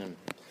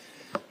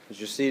As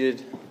you're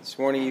seated this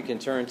morning, you can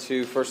turn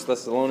to 1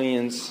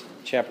 Thessalonians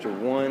chapter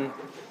 1,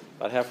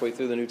 about halfway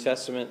through the New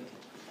Testament.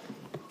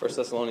 1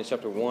 Thessalonians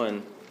chapter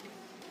 1.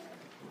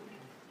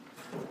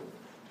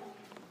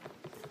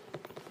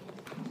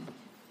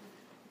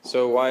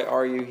 So why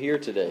are you here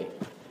today?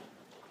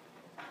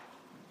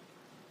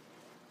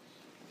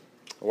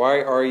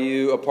 Why are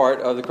you a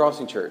part of the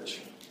Crossing Church?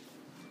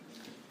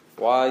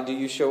 Why do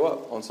you show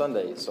up on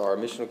Sundays, our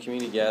missional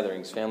community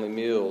gatherings, family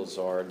meals,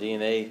 our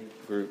DNA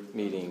group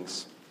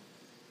meetings?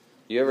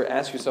 Do you ever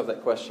ask yourself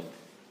that question?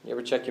 You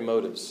ever check your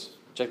motives?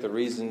 Check the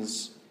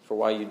reasons for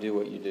why you do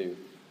what you do?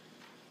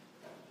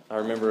 I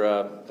remember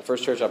the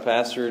first church I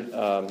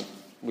pastored,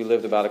 we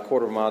lived about a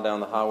quarter of a mile down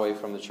the highway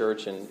from the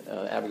church, and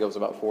Abigail was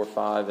about 4 or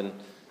 5, and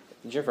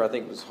Jennifer, I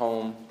think, was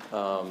home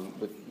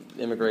with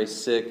Emma Grace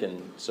sick,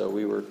 and so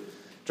we were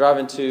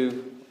driving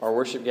to our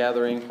worship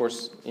gathering. Of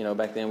course,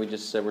 back then we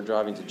just said we're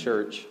driving to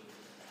church,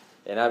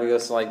 and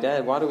Abigail's like,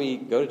 "Dad, why do we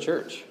go to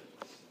church?"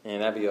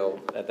 And Abigail,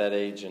 at that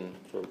age and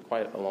for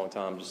quite a long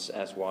time, just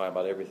asked why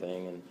about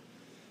everything. And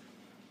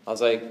I was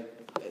like,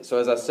 so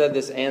as I said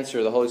this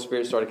answer, the Holy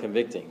Spirit started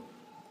convicting.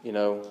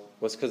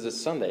 What's because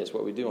it's Sunday. It's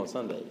what we do on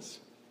Sundays.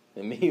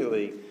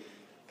 Immediately,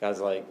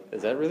 God's like,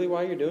 is that really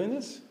why you're doing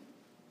this?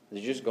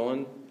 Is you just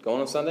going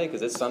on Sunday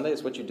because it's Sunday?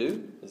 It's what you do?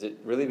 Does it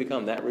really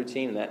become that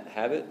routine and that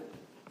habit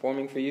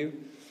forming for you?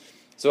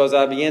 So as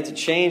I began to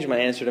change my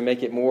answer to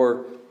make it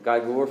more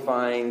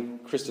God-glorifying,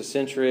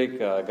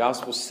 Christocentric,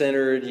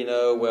 gospel-centered,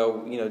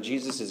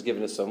 Jesus has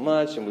given us so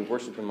much, and we've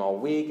worshiped Him all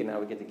week, and now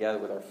we get together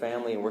with our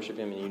family and worship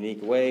Him in a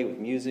unique way with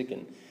music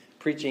and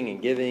preaching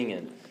and giving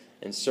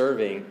and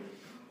serving.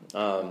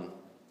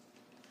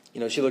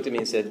 She looked at me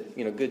and said,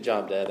 "Good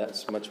job, Dad.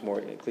 That's much more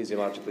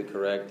ecclesiologically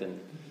correct and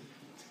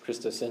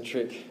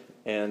Christocentric."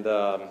 And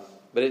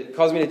but it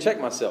caused me to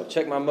check myself,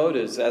 check my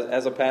motives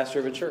as a pastor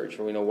of a church.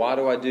 Why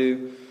do I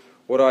do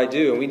what do I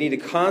do? And we need to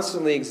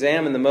constantly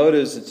examine the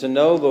motives to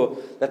know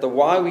that the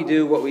why we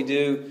do what we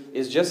do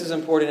is just as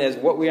important as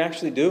what we're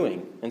actually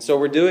doing. And so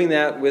we're doing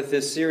that with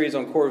this series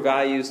on core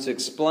values to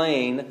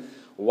explain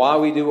why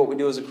we do what we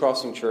do as a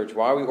Crossing Church,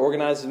 why we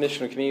organize the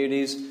missional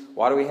communities,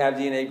 why do we have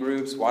DNA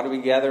groups, why do we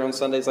gather on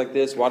Sundays like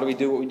this, why do we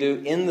do what we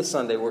do in the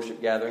Sunday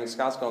worship gathering.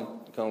 Scott's going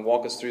to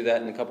walk us through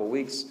that in a couple of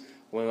weeks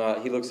when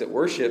he looks at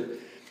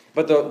worship.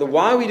 But the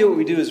why we do what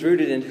we do is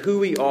rooted in who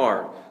we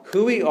are.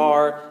 Who we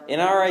are in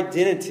our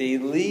identity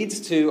leads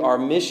to our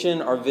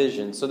mission, our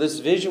vision. So this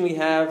vision we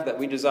have that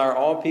we desire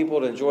all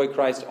people to enjoy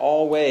Christ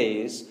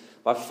always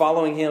by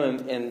following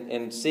Him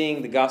and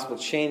seeing the gospel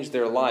change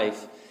their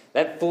life,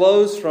 that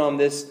flows from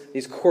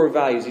these core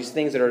values, these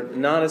things that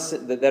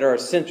are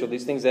essential,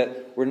 these things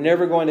that we're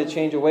never going to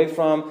change away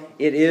from.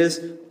 It is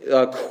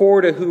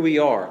core to who we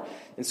are.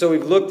 And so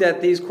we've looked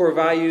at these core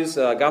values,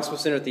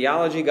 gospel-centered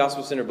theology,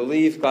 gospel-centered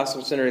belief,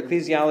 gospel-centered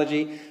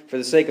ecclesiology. For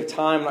the sake of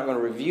time, I'm not going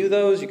to review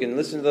those. You can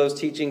listen to those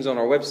teachings on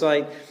our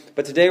website.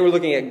 But today we're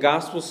looking at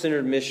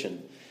gospel-centered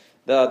mission.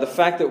 The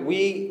fact that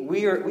we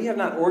have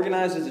not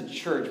organized as a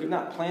church. We've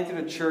not planted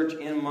a church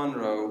in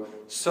Monroe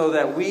so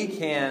that we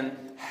can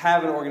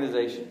have an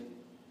organization.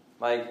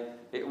 Like,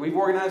 we've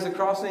organized the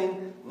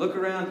Crossing. Look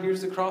around.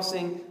 Here's the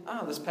Crossing.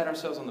 Let's pat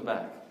ourselves on the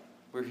back.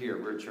 We're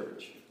here. We're a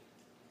church.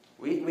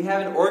 We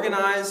haven't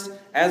organized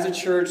as a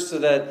church so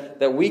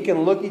that we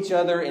can look each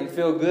other and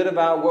feel good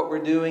about what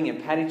we're doing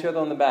and pat each other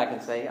on the back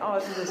and say, "Oh,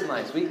 isn't this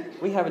nice?"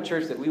 We have a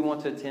church that we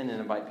want to attend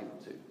and invite people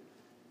to.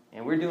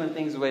 And we're doing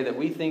things the way that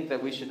we think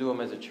that we should do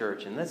them as a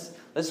church. And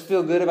let's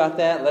feel good about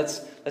that.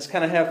 Let's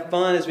kind of have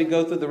fun as we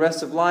go through the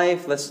rest of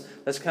life.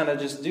 Let's kind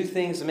of just do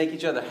things to make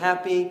each other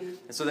happy.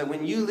 And so that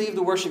when you leave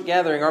the worship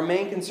gathering, our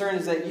main concern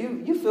is that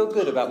you feel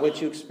good about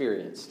what you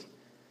experienced.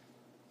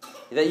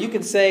 That you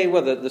can say,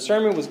 well, the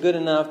sermon was good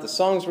enough, the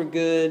songs were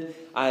good,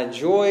 I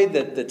enjoyed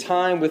the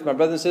time with my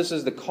brothers and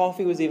sisters, the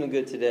coffee was even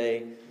good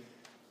today,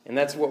 and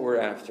that's what we're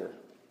after.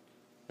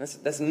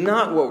 That's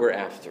not what we're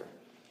after.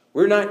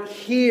 We're not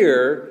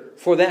here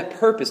for that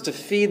purpose, to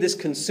feed this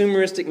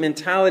consumeristic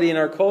mentality in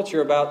our culture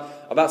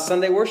about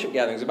Sunday worship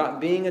gatherings, about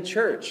being a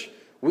church.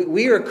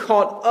 We are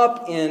caught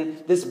up in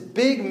this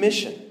big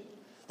mission.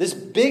 This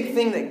big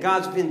thing that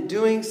God's been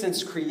doing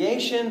since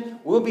creation,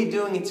 will be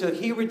doing until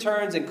He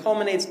returns and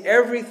culminates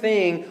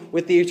everything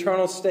with the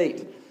eternal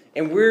state.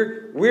 And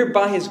we're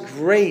by His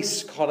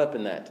grace caught up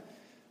in that.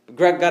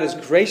 God has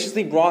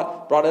graciously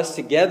brought us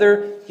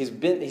together. He's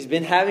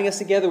been having us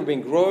together. We've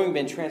been growing, we've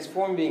been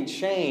transformed, being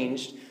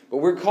changed. But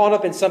we're caught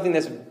up in something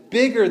that's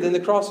bigger than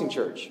the Crossing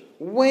Church.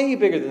 Way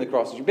bigger than the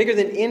Crossing Church. Bigger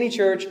than any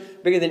church,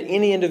 bigger than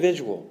any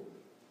individual.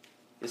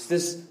 It's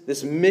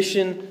this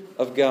mission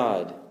of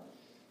God.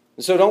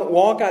 So don't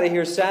walk out of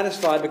here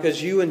satisfied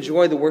because you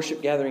enjoy the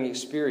worship gathering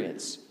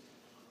experience.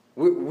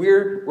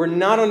 We're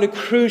not on a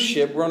cruise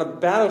ship. We're on a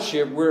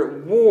battleship. We're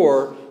at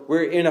war.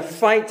 We're in a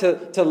fight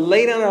to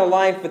lay down our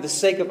life for the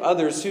sake of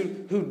others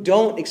who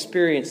don't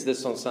experience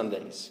this on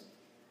Sundays,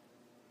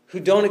 who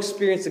don't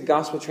experience the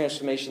gospel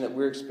transformation that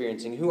we're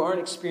experiencing, who aren't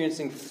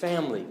experiencing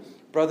family,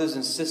 brothers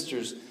and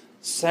sisters,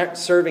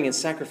 serving and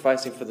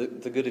sacrificing for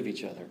the good of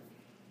each other.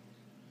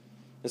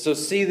 And so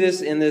see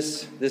this in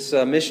this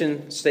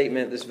mission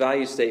statement, this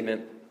value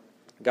statement,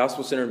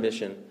 gospel-centered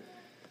mission.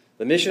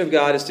 The mission of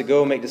God is to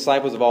go and make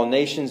disciples of all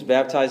nations,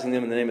 baptizing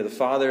them in the name of the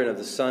Father and of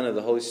the Son and of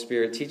the Holy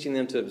Spirit, teaching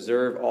them to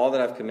observe all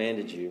that I've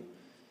commanded you,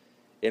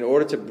 in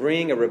order to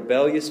bring a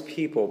rebellious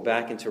people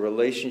back into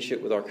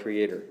relationship with our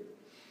Creator.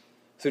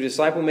 Through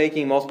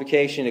disciple-making,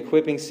 multiplication,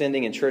 equipping,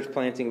 sending, and church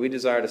planting, we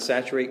desire to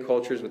saturate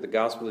cultures with the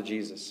gospel of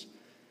Jesus.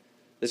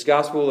 This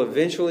gospel will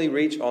eventually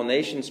reach all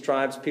nations,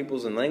 tribes,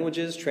 peoples, and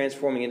languages,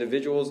 transforming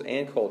individuals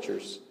and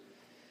cultures.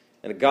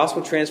 And a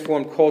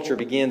gospel-transformed culture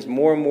begins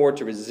more and more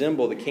to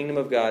resemble the kingdom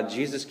of God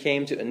Jesus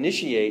came to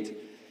initiate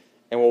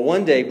and will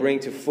one day bring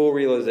to full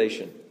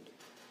realization.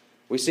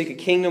 We seek a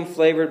kingdom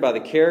flavored by the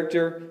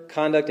character,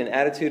 conduct, and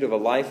attitude of a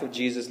life of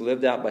Jesus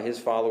lived out by his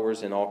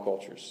followers in all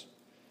cultures.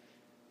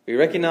 We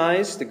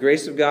recognize the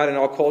grace of God in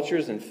all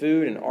cultures, in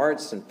food and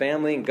arts and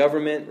family and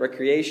government,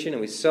 recreation,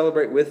 and we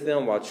celebrate with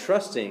them while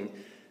trusting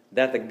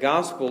that the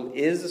gospel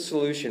is the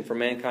solution for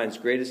mankind's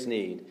greatest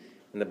need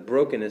and the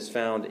brokenness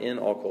found in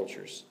all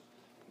cultures.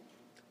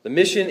 The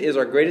mission is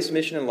our greatest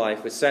mission in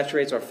life, which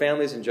saturates our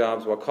families and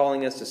jobs while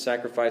calling us to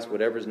sacrifice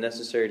whatever is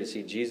necessary to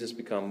see Jesus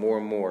become more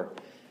and more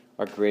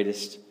our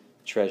greatest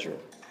treasure.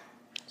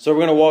 So we're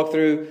going to walk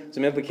through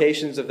some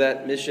implications of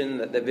that mission,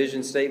 that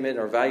vision statement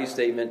or value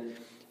statement.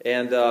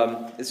 And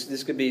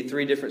this could be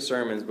 3 different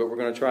sermons, but we're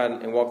going to try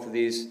and walk through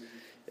these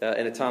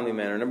in a timely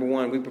manner. Number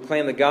 1, we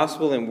proclaim the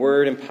gospel in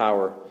word and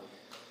power.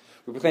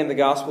 We proclaim the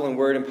gospel in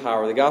word and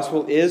power. The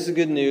gospel is the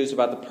good news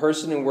about the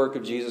person and work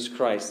of Jesus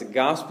Christ. The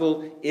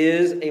gospel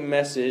is a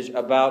message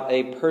about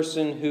a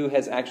person who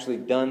has actually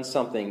done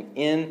something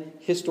in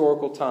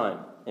historical time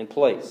and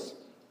place.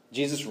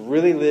 Jesus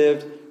really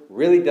lived,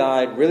 really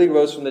died, really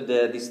rose from the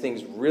dead. These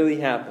things really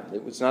happened.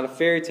 It was not a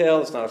fairy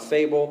tale. It's not a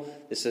fable.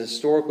 It's a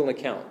historical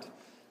account.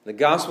 The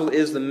gospel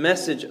is the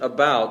message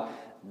about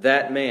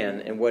that man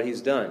and what he's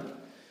done.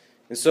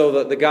 And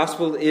so the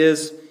gospel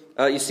is...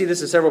 you see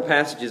this in several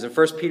passages. In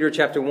 1 Peter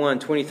chapter 1,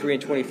 23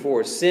 and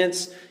 24.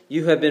 Since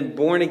you have been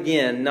born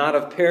again, not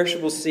of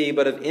perishable seed,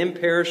 but of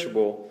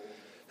imperishable,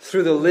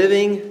 through the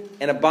living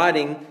and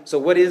abiding. So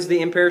what is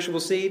the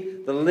imperishable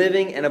seed? The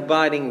living and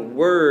abiding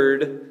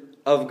word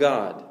of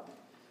God.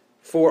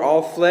 For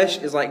all flesh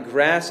is like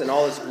grass, and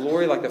all its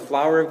glory like the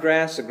flower of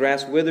grass. The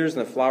grass withers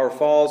and the flower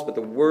falls, but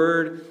the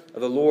word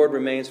of the Lord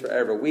remains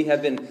forever. We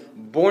have been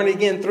born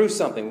again through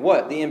something.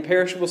 What? The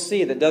imperishable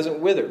seed that doesn't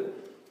wither.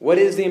 What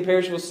is the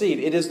imperishable seed?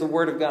 It is the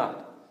Word of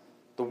God.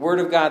 The Word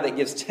of God that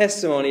gives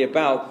testimony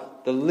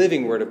about the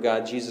living Word of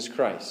God, Jesus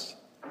Christ.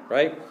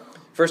 Right?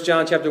 1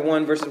 John chapter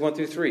 1, verses 1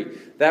 through 3.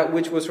 That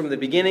which was from the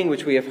beginning,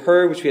 which we have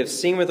heard, which we have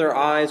seen with our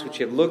eyes, which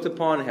we have looked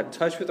upon and have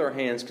touched with our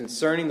hands,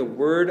 concerning the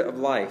Word of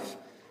life.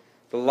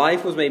 The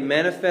life was made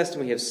manifest,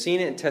 and we have seen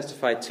it and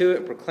testified to it,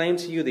 and proclaimed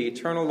to you the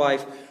eternal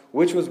life,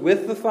 which was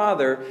with the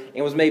Father,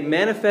 and was made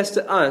manifest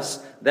to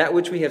us. That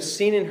which we have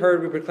seen and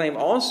heard we proclaim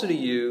also to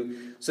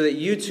you, so that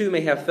you too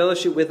may have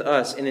fellowship with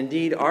us. And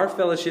indeed, our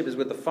fellowship is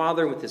with the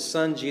Father and with His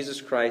Son,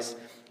 Jesus Christ.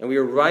 And we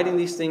are writing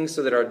these things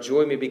so that our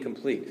joy may be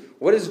complete.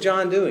 What is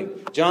John doing?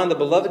 John, the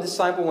beloved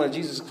disciple, one of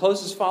Jesus'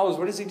 closest followers,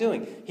 what is he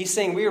doing? He's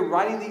saying we are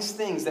writing these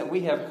things that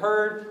we have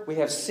heard, we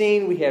have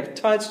seen, we have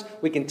touched,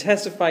 we can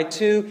testify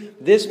to.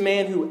 This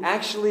man who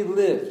actually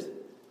lived.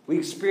 We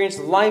experienced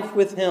life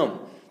with him.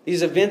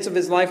 These events of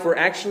his life were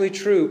actually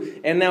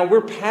true. And now we're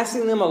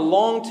passing them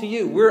along to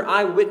you. We're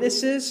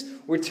eyewitnesses.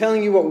 We're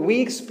telling you what we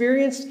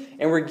experienced,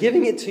 and we're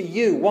giving it to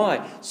you.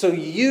 Why? So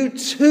you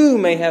too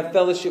may have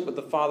fellowship with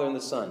the Father and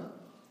the Son.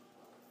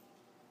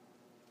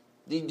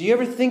 Do you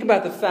ever think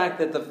about the fact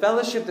that the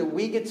fellowship that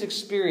we get to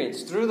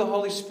experience through the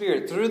Holy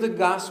Spirit, through the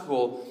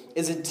gospel,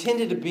 is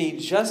intended to be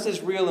just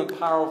as real and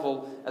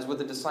powerful as what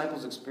the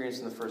disciples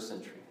experienced in the first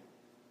century?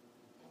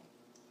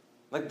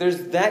 Like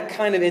there's that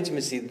kind of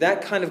intimacy,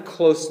 that kind of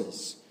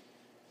closeness,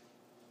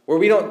 where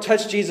we don't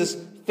touch Jesus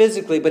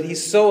physically, but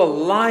He's so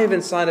alive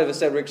inside of us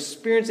that we're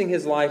experiencing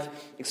His life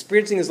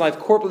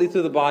corporately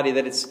through the body,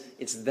 that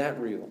it's that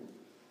real.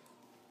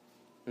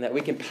 And that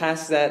we can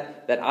pass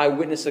that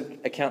eyewitness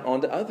account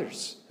on to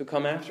others who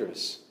come after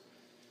us.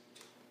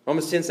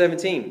 Romans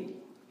 10:17.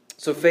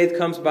 So faith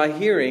comes by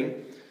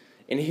hearing,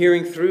 and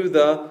hearing through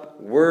the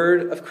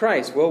Word of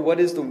Christ. Well,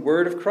 what is the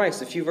Word of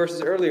Christ? A few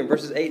verses earlier, in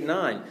verses 8 and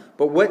 9.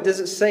 But what does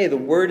it say? The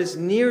Word is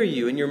near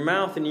you, in your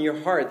mouth and in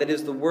your heart. That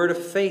is the word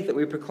of faith that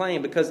we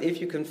proclaim. Because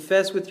if you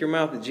confess with your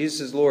mouth that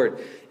Jesus is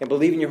Lord, and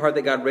believe in your heart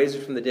that God raised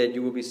Him from the dead,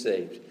 you will be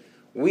saved.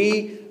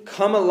 We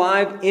come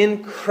alive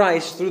in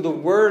Christ through the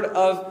Word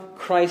of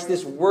Christ.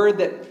 This Word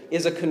that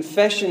is a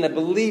confession, a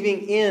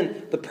believing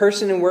in the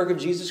person and work of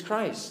Jesus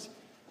Christ.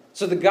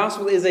 So the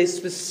gospel is a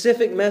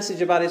specific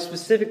message about a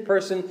specific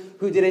person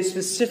who did a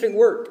specific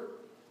work.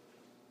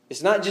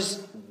 It's not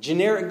just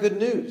generic good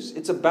news.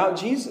 It's about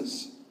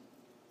Jesus.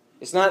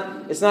 It's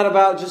not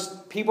about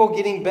just people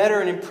getting better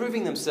and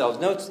improving themselves.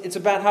 No, it's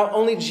about how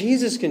only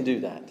Jesus can do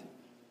that.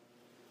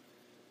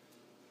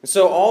 And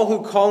so all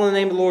who call on the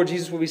name of the Lord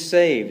Jesus will be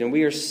saved. And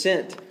we are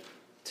sent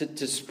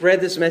to spread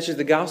this message of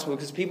the gospel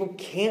because people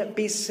can't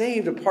be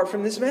saved apart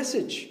from this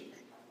message.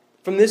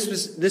 from this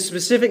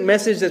specific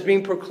message that's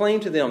being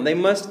proclaimed to them. They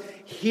must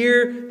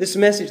hear this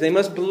message. They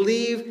must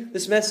believe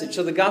this message.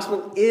 So the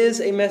gospel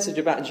is a message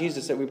about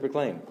Jesus that we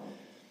proclaim.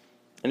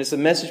 And it's a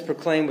message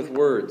proclaimed with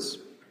words.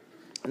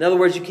 In other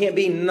words, you can't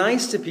be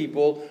nice to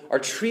people or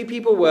treat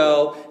people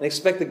well and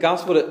expect the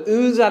gospel to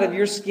ooze out of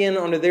your skin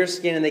onto their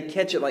skin and they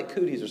catch it like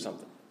cooties or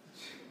something.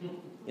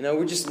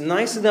 We're just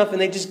nice enough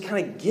and they just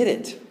kind of get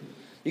it.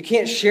 You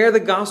can't share the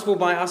gospel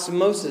by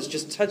osmosis,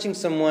 just touching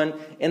someone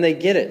and they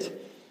get it.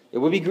 It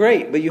would be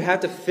great, but you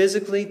have to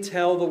physically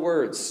tell the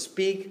words.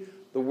 Speak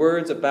the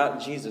words about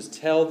Jesus.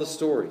 Tell the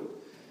story.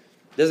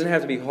 It doesn't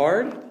have to be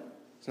hard.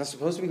 It's not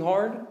supposed to be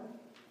hard.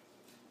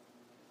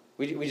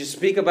 We just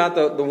speak about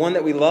the one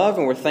that we love,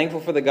 and we're thankful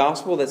for the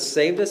gospel that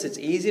saved us. It's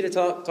easy to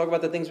talk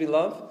about the things we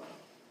love.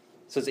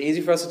 So it's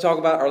easy for us to talk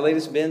about our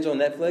latest binge on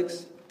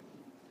Netflix.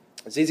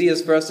 It's easy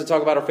for us to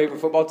talk about our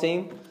favorite football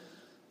team,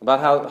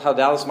 about how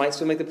Dallas might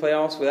still make the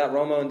playoffs without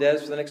Romo and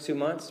Dez for the next 2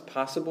 months.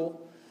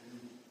 Possible.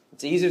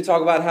 It's easy to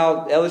talk about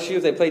how LSU,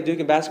 if they played Duke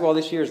in basketball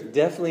this year, is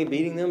definitely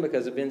beating them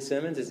because of Ben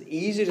Simmons. It's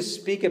easy to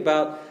speak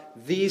about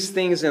these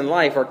things in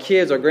life, our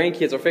kids, our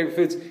grandkids, our favorite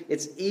foods.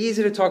 It's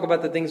easy to talk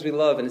about the things we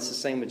love, and it's the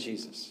same with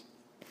Jesus.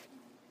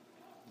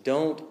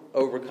 Don't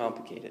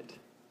overcomplicate it.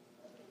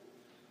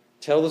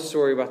 Tell the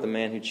story about the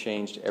man who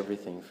changed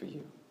everything for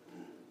you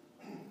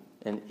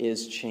and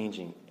is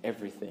changing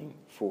everything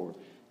for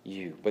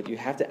you. But you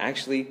have to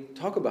actually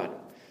talk about it.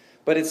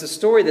 But it's a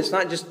story that's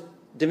not just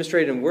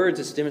demonstrated in words,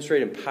 it's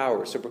demonstrated in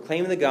power. So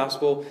proclaiming the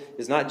gospel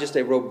is not just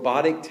a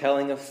robotic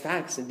telling of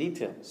facts and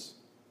details.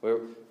 Where,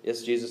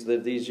 yes, Jesus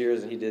lived these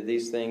years and he did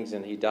these things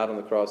and he died on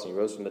the cross and he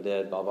rose from the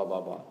dead, blah, blah,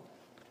 blah, blah.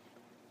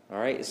 All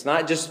right? It's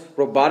not just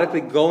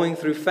robotically going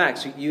through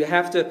facts. You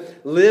have to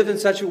live in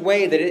such a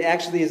way that it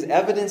actually is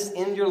evidence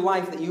in your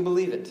life that you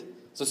believe it.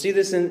 So see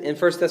this in 1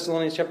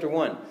 Thessalonians chapter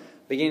 1,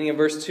 beginning in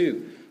verse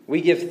 2.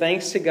 We give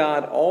thanks to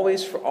God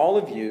always for all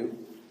of you,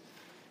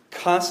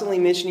 constantly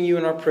mentioning you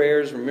in our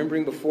prayers,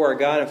 remembering before our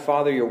God and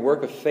Father your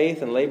work of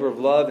faith and labor of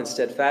love and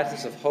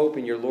steadfastness of hope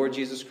in your Lord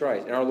Jesus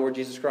Christ, in our Lord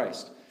Jesus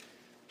Christ.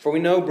 For we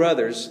know,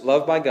 brothers,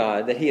 loved by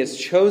God, that he has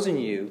chosen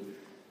you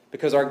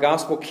because our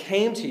gospel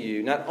came to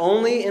you, not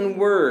only in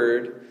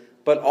word,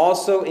 but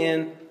also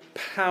in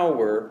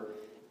power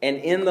and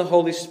in the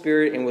Holy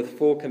Spirit and with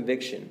full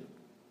conviction.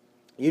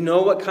 You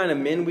know what kind of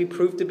men we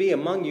proved to be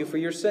among you for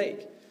your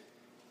sake.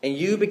 And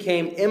you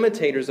became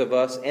imitators of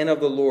us and of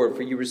the Lord,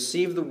 for you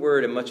received the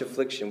word in much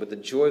affliction with the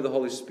joy of the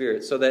Holy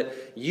Spirit, so that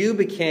you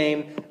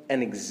became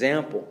an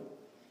example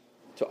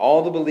to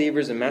all the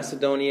believers in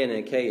Macedonia and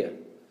Achaia.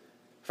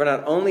 For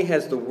not only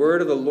has the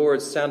word of the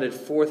Lord sounded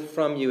forth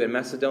from you in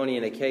Macedonia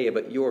and Achaia,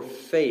 but your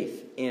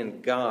faith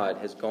in God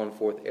has gone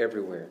forth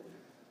everywhere,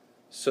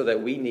 so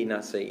that we need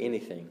not say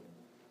anything.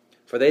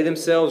 For they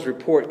themselves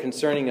report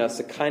concerning us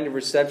the kind of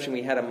reception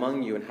we had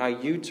among you, and how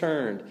you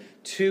turned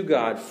to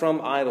God from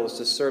idols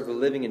to serve the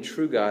living and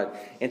true God,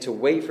 and to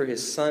wait for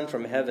his Son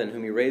from heaven,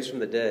 whom he raised from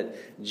the dead,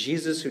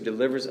 Jesus, who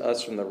delivers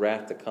us from the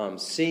wrath to come.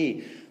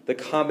 See the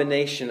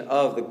combination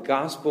of the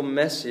gospel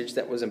message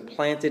that was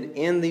implanted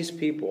in these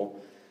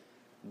people,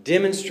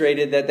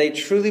 demonstrated that they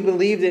truly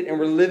believed it and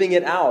were living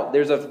it out.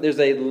 There's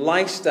a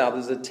lifestyle,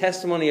 there's a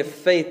testimony of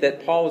faith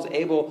that Paul was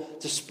able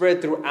to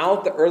spread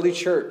throughout the early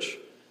church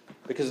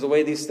because of the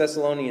way these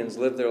Thessalonians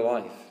lived their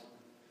life.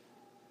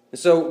 And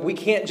so we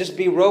can't just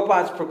be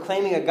robots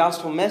proclaiming a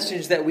gospel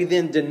message that we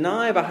then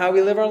deny by how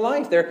we live our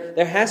life.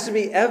 There has to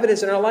be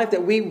evidence in our life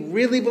that we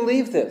really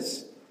believe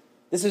this.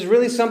 This is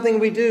really something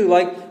we do.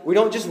 Like, we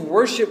don't just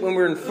worship when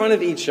we're in front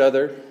of each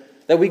other,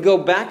 that we go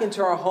back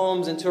into our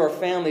homes, into our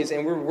families,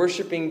 and we're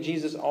worshiping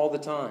Jesus all the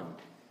time.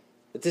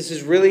 That this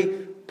is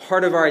really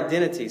part of our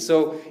identity.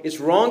 So it's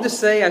wrong to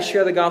say I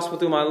share the gospel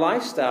through my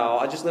lifestyle.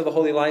 I just live a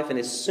holy life and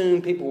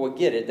assume people will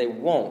get it. They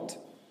won't.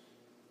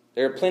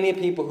 There are plenty of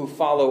people who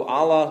follow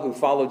Allah, who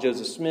follow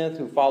Joseph Smith,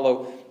 who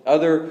follow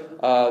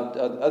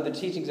other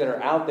teachings that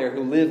are out there,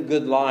 who live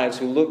good lives,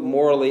 who look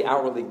morally,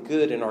 outwardly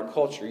good in our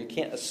culture. You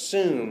can't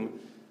assume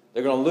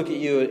they're going to look at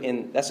you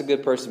and that's a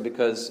good person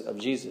because of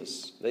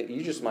Jesus.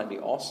 You just might be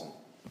awesome.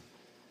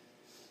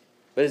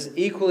 But it's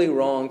equally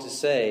wrong to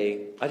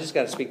say, I just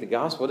got to speak the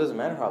gospel. It doesn't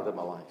matter how I live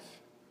my life.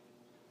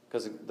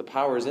 Because the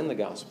power is in the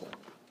gospel.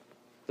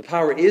 The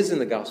power is in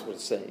the gospel to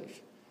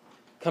save.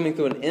 Coming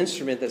through an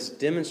instrument that's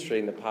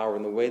demonstrating the power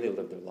in the way they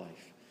live their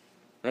life.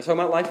 We're not talking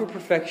about life of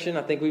perfection.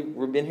 I think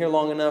we've been here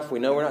long enough. We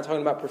know we're not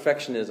talking about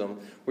perfectionism.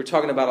 We're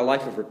talking about a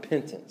life of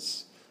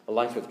repentance. A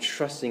life of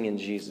trusting in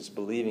Jesus,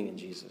 believing in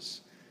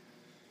Jesus.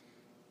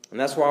 And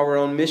that's why we're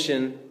on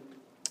mission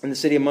in the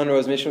city of Monroe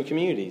as missional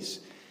communities,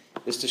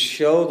 is to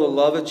show the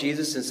love of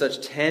Jesus in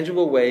such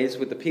tangible ways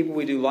with the people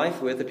we do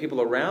life with, the people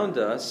around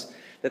us,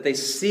 that they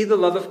see the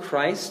love of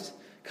Christ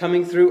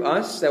coming through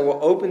us that will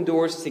open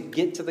doors to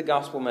get to the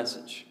gospel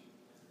message.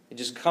 It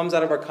just comes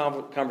out of our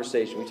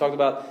conversation. We talked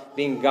about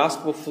being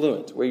gospel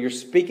fluent, where you're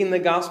speaking the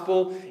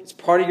gospel. It's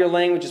part of your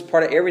language. It's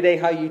part of everyday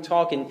how you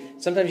talk.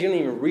 And sometimes you don't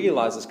even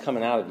realize it's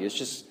coming out of you.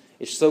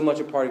 It's so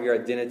much a part of your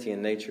identity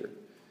and nature.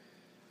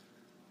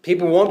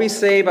 People won't be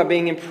saved by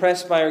being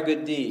impressed by our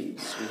good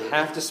deeds. We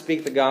have to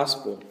speak the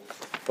gospel.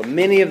 But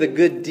many of the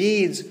good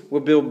deeds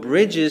will build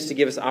bridges to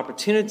give us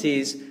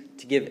opportunities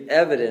to give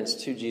evidence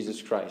to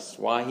Jesus Christ.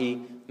 Why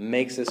He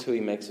makes us who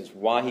He makes us.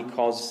 Why He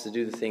calls us to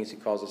do the things He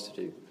calls us to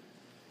do.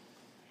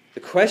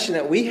 The question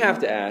that we have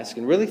to ask,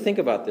 and really think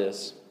about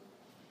this,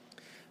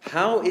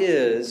 how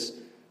is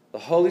the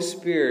Holy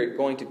Spirit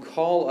going to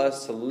call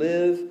us to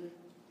live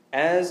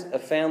as a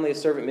family of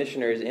servant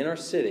missionaries in our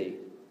city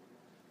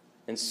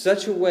in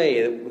such a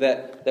way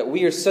that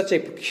we are such a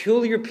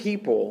peculiar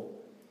people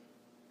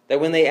that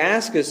when they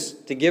ask us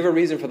to give a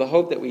reason for the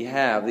hope that we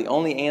have, the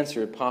only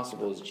answer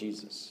possible is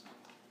Jesus?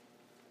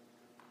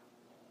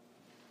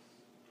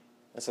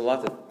 That's a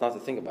lot to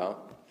think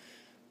about.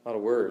 A lot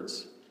of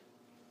words.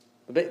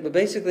 But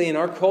basically in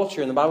our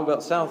culture, in the Bible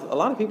Belt South, a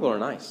lot of people are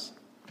nice.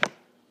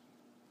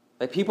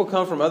 Like people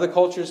come from other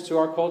cultures to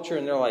our culture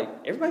and they're like,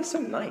 everybody's so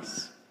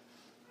nice.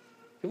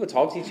 People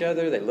talk to each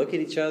other, they look at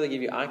each other,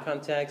 give you eye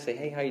contact, say,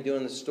 hey, how you doing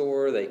in the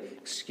store? They,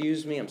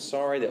 excuse me, I'm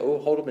sorry. They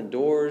hold open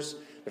doors.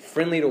 They're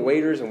friendly to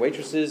waiters and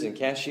waitresses and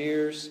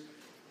cashiers.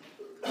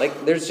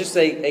 Like there's just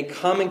a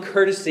common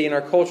courtesy in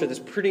our culture that's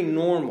pretty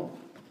normal.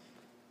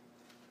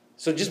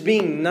 So just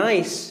being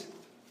nice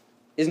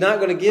is not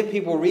going to give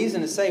people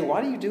reason to say,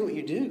 why do you do what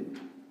you do?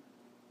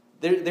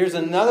 There's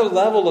another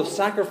level of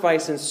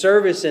sacrifice and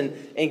service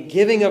and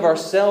giving of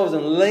ourselves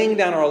and laying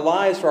down our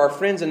lives for our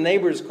friends and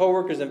neighbors,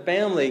 coworkers and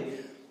family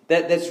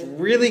that's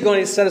really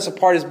going to set us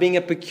apart as being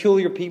a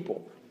peculiar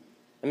people.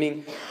 I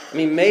mean,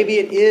 maybe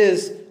it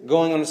is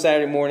going on a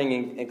Saturday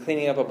morning and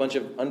cleaning up a bunch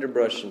of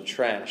underbrush and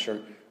trash.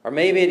 Or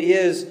maybe it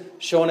is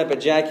showing up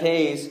at Jack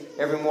Hayes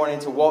every morning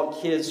to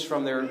walk kids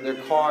from their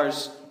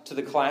cars to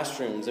the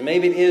classrooms. And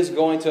maybe it is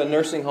going to a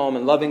nursing home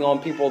and loving on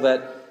people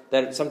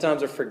that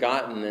sometimes are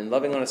forgotten and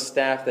loving on a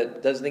staff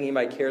that doesn't think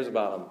anybody cares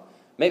about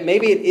them.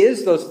 Maybe it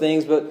is those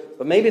things,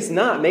 but maybe it's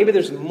not. Maybe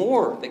there's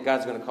more that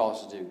God's going to call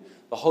us to do.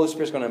 The Holy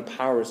Spirit's going to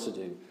empower us to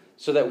do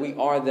so that we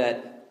are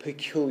that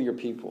peculiar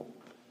people.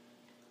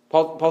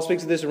 Paul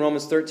speaks of this in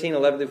Romans 13,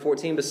 11 through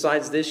 14.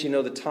 Besides this, you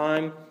know the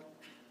time,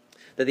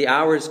 that the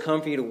hour has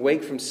come for you to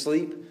wake from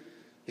sleep.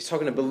 He's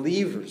talking to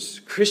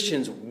believers,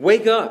 Christians,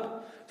 wake up.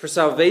 For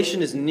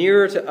salvation is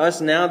nearer to us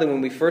now than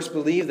when we first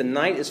believed. The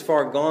night is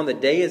far gone, the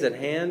day is at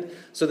hand.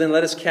 So then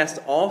let us cast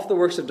off the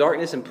works of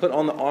darkness and put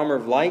on the armor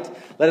of light.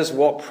 Let us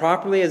walk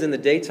properly as in the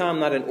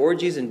daytime, not in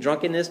orgies and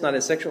drunkenness, not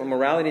in sexual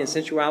immorality and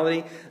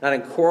sensuality, not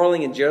in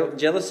quarreling and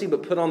jealousy,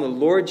 but put on the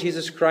Lord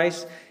Jesus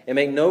Christ and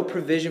make no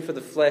provision for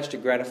the flesh to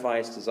gratify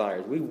its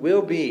desires. We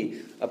will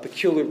be a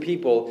peculiar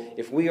people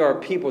if we are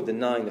people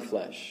denying the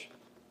flesh.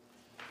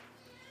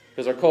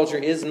 Because our culture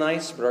is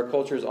nice, but our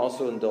culture is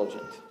also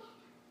indulgent.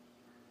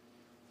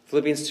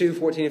 Philippians 2,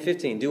 14 and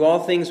 15. Do all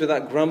things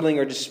without grumbling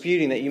or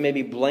disputing, that you may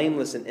be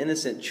blameless and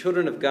innocent,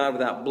 children of God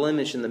without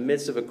blemish in the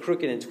midst of a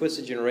crooked and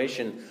twisted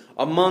generation,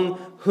 among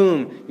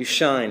whom you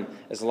shine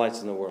as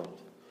lights in the world.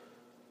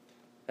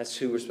 That's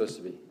who we're supposed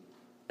to be.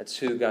 That's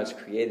who God's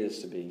created us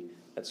to be.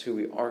 That's who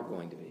we are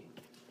going to be.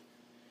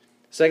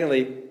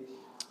 Secondly,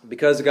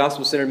 because the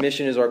gospel-centered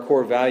mission is our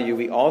core value,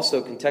 we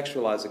also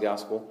contextualize the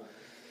gospel.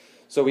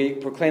 So we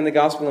proclaim the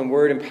gospel in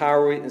word and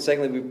power, and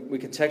secondly, we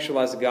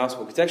contextualize the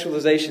gospel.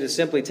 Contextualization is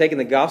simply taking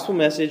the gospel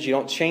message. You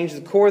don't change the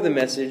core of the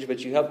message,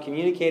 but you help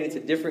communicate it to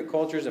different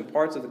cultures and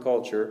parts of the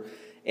culture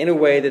in a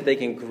way that they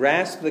can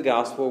grasp the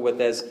gospel with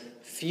as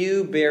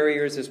few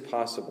barriers as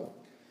possible.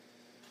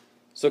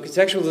 So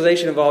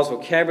contextualization involves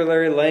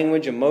vocabulary,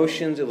 language,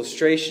 emotions,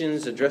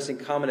 illustrations, addressing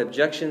common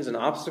objections and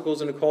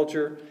obstacles in a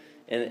culture,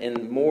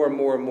 and more and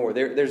more and more.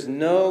 There's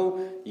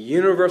no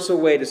universal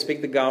way to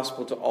speak the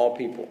gospel to all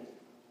people.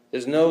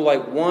 There's no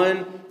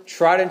one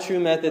tried and true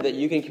method that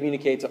you can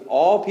communicate to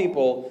all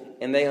people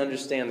and they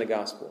understand the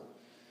gospel.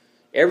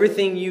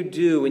 Everything you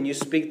do when you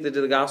speak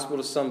the gospel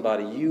to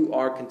somebody, you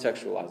are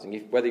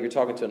contextualizing. Whether you're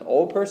talking to an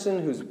old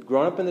person who's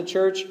grown up in the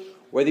church,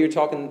 whether you're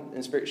talking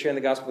and sharing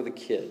the gospel with a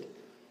kid.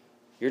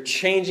 You're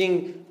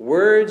changing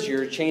words,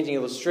 you're changing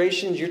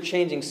illustrations, you're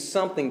changing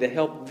something to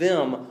help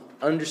them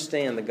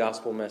understand the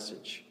gospel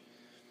message.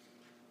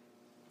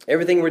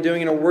 Everything we're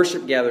doing in a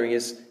worship gathering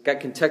has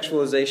got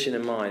contextualization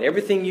in mind.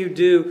 Everything you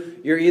do,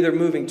 you're either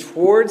moving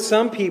towards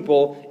some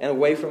people and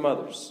away from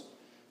others.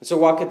 And so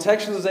while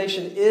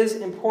contextualization is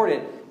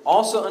important,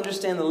 also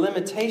understand the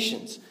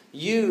limitations.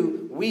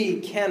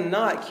 We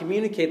cannot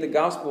communicate the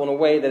gospel in a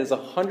way that is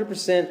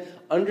 100%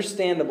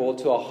 understandable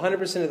to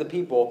 100% of the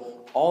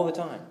people all the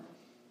time.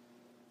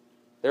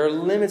 There are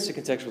limits to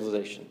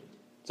contextualization.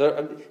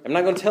 So I'm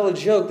not going to tell a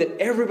joke that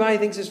everybody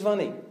thinks is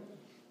funny.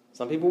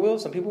 Some people will,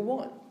 some people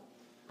won't.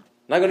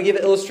 I'm not going to give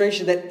an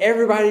illustration that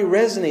everybody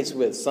resonates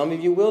with. Some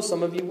of you will,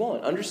 some of you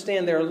won't.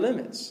 Understand there are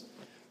limits.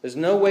 There's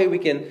no way we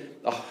can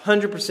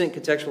 100%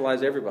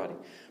 contextualize everybody.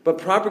 But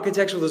proper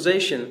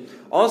contextualization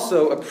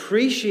also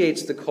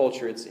appreciates the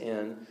culture it's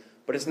in,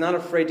 but it's not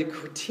afraid to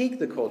critique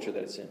the culture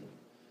that it's in.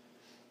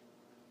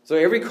 So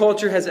every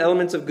culture has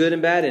elements of good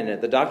and bad in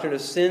it. The doctrine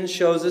of sin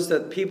shows us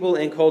that people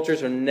and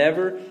cultures are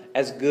never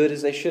as good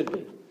as they should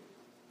be.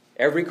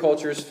 Every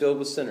culture is filled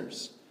with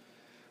sinners.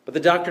 But the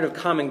doctrine of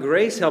common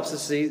grace helps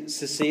us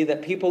to see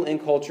that people in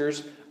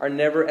cultures are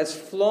never as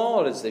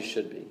flawed as they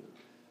should be.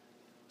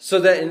 So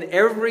that in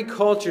every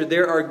culture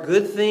there are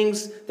good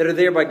things that are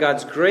there by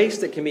God's grace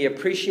that can be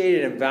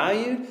appreciated and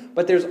valued,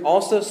 but there's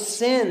also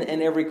sin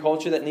in every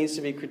culture that needs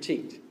to be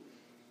critiqued.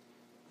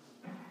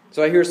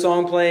 So I hear a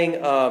song playing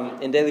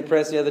in Daily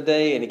Press the other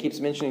day, and it keeps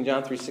mentioning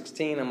John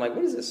 3:16. I'm like,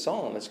 what is this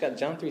song? It's got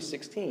John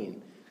 3:16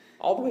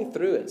 all the way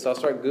through it. So I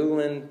start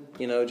Googling,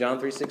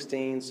 John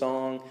 3:16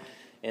 song,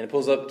 and it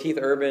pulls up Keith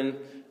Urban.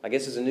 I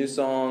guess it's a new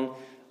song.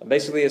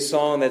 Basically a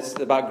song that's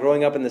about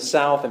growing up in the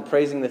South and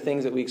praising the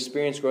things that we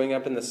experienced growing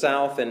up in the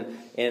South. And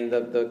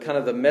the kind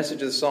of the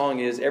message of the song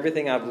is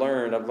everything I've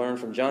learned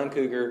from John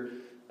Cougar,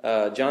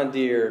 John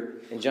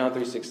Deere, and John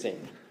 3:16.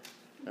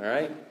 All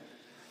right?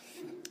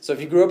 So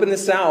if you grew up in the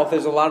South,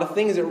 there's a lot of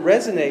things that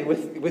resonate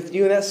with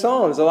you in that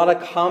song. There's a lot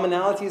of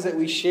commonalities that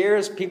we share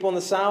as people in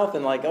the South.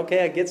 And like,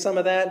 okay, I get some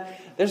of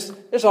that.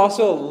 There's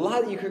also a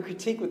lot that you can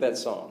critique with that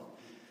song.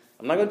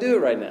 I'm not going to do it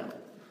right now,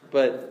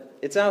 but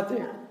it's out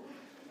there.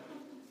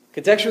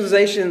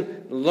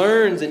 Contextualization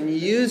learns and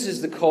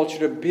uses the culture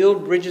to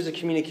build bridges of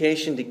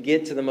communication to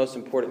get to the most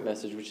important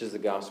message, which is the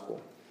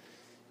gospel.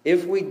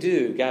 If we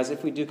do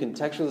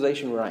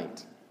contextualization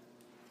right,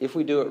 if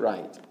we do it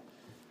right,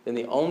 then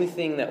the only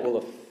thing that will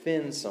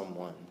offend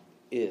someone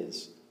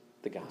is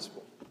the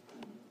gospel.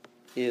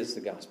 Is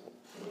the gospel.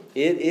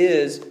 It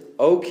is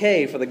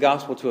okay for the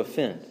gospel to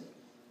offend.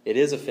 It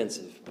is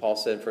offensive. Paul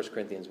said in 1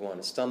 Corinthians 1,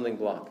 a stumbling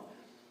block.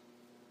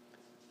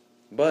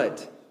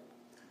 But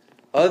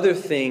other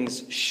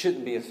things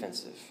shouldn't be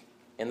offensive.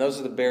 And those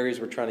are the barriers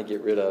we're trying to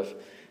get rid of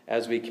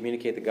as we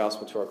communicate the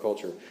gospel to our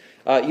culture.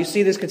 You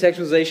see this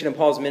contextualization in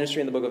Paul's ministry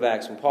in the book of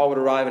Acts. When Paul would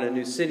arrive in a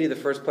new city, the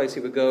first place he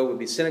would go would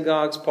be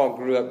synagogues. Paul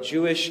grew up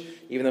Jewish,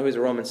 even though he was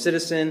a Roman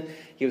citizen.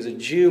 He was a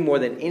Jew more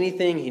than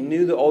anything. He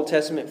knew the Old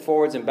Testament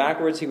forwards and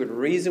backwards. He would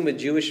reason with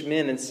Jewish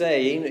men and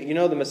say,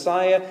 the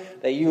Messiah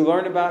that you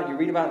learned about, you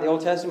read about in the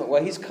Old Testament,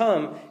 well, he's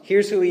come.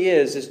 Here's who he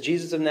is. It's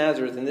Jesus of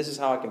Nazareth, and this is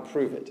how I can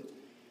prove it.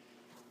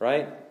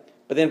 Right?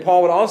 But then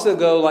Paul would also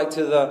go like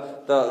to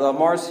the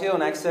Mars Hill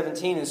in Acts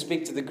 17 and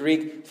speak to the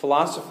Greek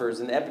philosophers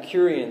and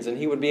Epicureans, and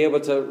he would be able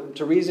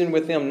to reason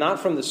with them, not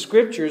from the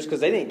scriptures,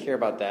 because they didn't care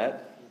about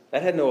that.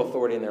 That had no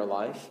authority in their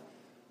life.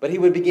 But he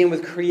would begin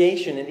with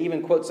creation and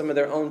even quote some of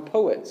their own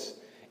poets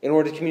in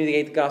order to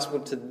communicate the gospel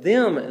to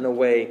them in a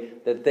way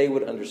that they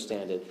would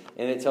understand it.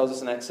 And it tells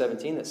us in Acts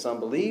 17 that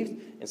some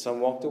believed and some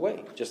walked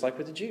away, just like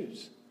with the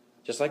Jews,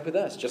 just like with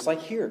us, just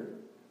like here,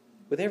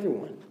 with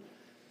everyone.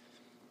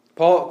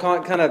 Paul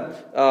kind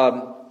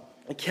of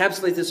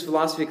encapsulates this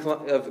philosophy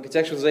of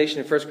contextualization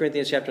in 1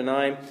 Corinthians chapter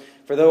 9.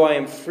 For though I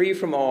am free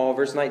from all,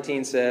 verse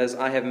 19 says,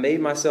 I have made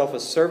myself a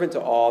servant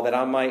to all that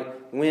I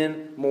might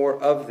win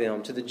more of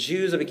them. To the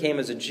Jews I became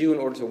as a Jew in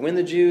order to win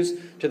the Jews.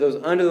 To those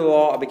under the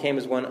law I became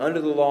as one under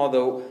the law,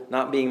 though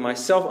not being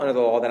myself under the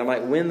law, that I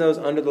might win those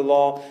under the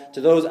law.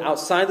 To those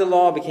outside the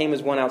law I became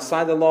as one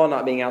outside the law,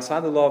 not being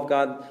outside the law of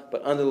God,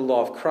 but under the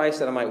law of Christ,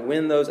 that I might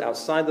win those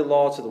outside the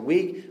law. To the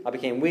weak I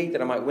became weak,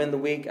 that I might win the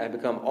weak. I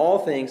become all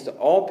things to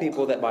all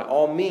people, that by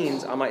all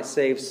means I might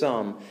save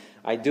some.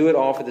 I do it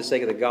all for the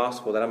sake of the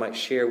gospel, that I might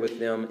share with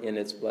them in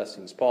its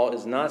blessings. Paul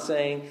is not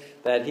saying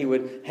that he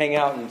would hang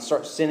out and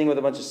start sinning with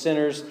a bunch of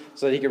sinners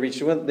so that he could reach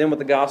them with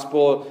the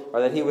gospel,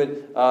 or that he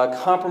would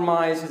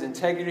compromise his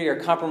integrity or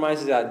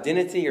compromise his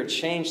identity or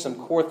change some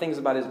core things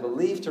about his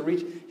belief to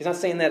reach. He's not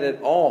saying that at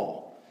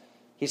all.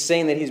 He's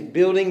saying that he's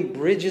building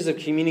bridges of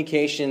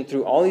communication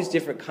through all these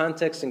different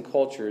contexts and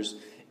cultures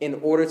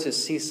in order to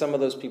see some of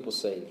those people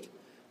saved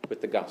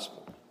with the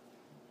gospel.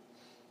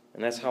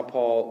 And that's how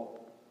Paul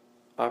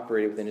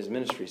operated within his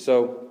ministry.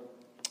 So,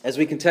 as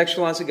we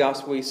contextualize the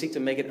gospel, we seek to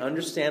make it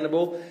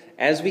understandable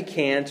as we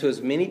can to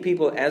as many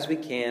people as we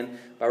can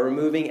by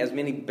removing as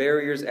many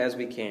barriers as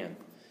we can.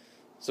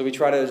 So we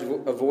try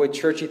to avoid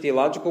churchy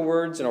theological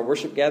words in our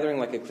worship gathering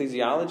like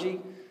ecclesiology,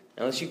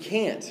 unless you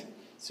can't.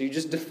 So you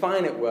just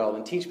define it well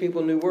and teach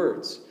people new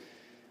words.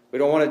 We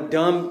don't want to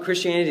dumb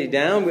Christianity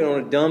down. We don't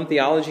want to dumb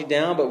theology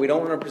down, but we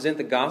don't want to present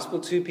the gospel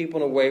to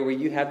people in a way where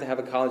you have to have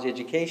a college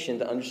education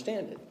to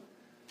understand it.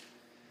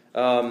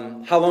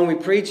 How long we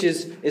preach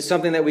is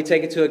something that we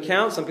take into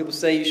account. Some people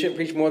say you shouldn't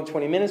preach more than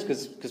 20 minutes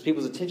because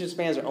people's attention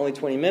spans are only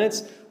 20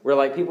 minutes. We're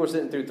like people are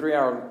sitting through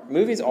 3-hour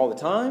movies all the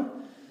time.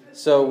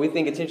 So we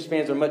think attention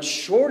spans are much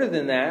shorter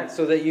than that,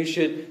 so that you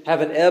should have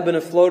an ebb and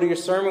a flow to your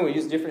sermon. We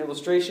use different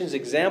illustrations,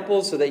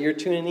 examples, so that you're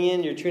tuning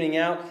in, you're tuning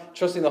out,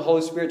 trusting the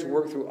Holy Spirit to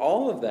work through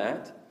all of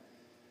that.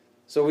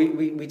 So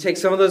we take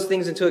some of those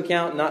things into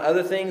account, not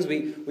other things.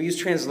 We use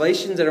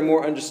translations that are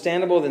more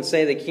understandable than,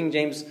 say, the King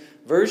James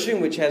Version,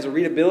 which has a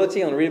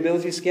readability. On a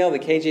readability scale, the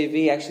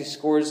KJV actually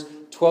scores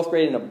 12th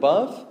grade and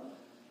above.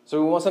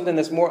 So we want something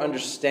that's more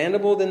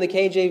understandable than the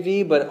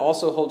KJV, but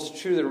also holds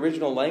true to the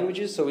original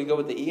languages. So we go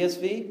with the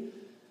ESV,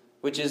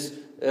 which is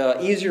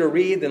easier to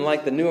read than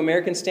like the New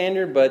American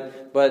Standard,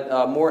 but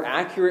more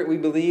accurate, we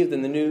believe,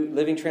 than the New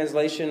Living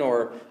Translation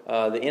or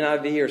the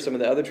NIV or some of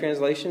the other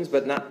translations.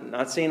 But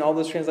not saying all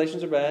those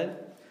translations are bad.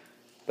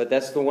 but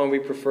that's the one we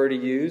prefer to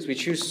use. We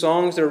choose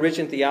songs that are rich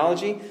in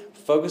theology,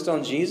 focused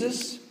on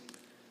Jesus.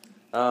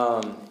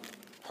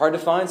 Hard to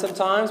find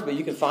sometimes, but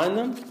you can find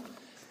them.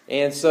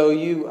 And so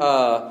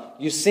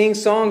you sing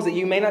songs that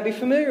you may not be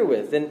familiar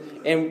with,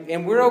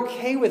 and we're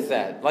okay with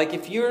that. Like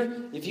if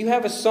you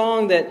have a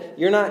song that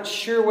you're not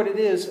sure what it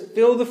is,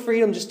 feel the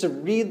freedom just to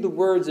read the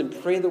words and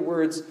pray the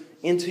words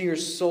into your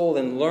soul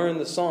and learn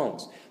the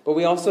songs. But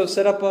we also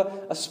set up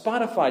a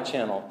Spotify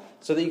channel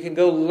so that you can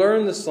go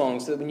learn the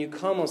songs, so that when you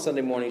come on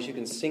Sunday mornings, you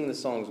can sing the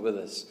songs with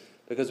us.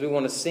 Because we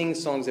want to sing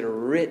songs that are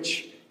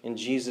rich in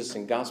Jesus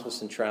and gospel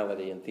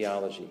centrality and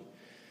theology.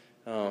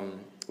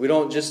 We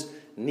don't just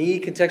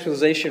need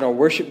contextualization in our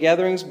worship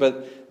gatherings,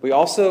 but we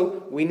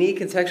need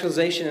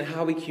contextualization in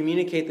how we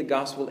communicate the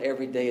gospel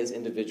every day as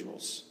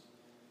individuals.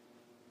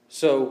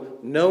 So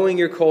knowing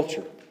your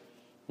culture,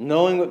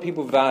 knowing what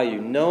people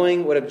value,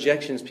 knowing what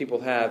objections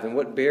people have and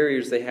what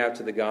barriers they have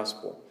to the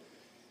gospel.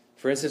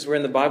 For instance, we're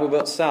in the Bible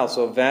Belt South,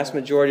 so a vast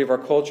majority of our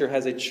culture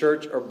has a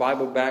church or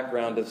Bible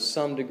background of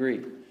some degree.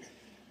 And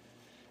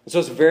so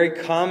it's very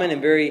common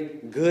and very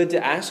good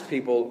to ask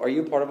people, are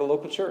you part of a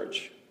local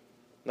church?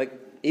 Like,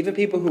 even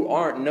people who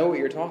aren't know what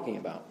you're talking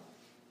about.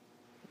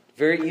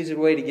 Very easy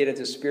way to get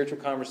into spiritual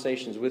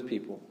conversations with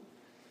people.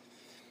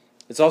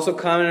 It's also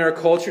common in our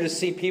culture to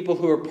see people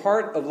who are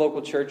part of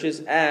local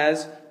churches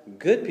as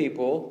good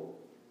people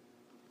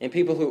and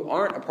people who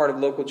aren't a part of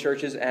local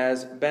churches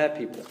as bad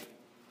people.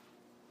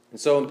 And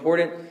so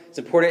it's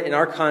important in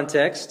our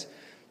context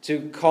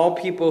to call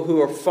people who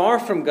are far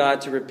from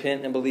God to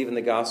repent and believe in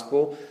the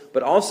gospel,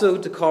 but also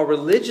to call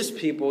religious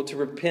people to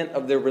repent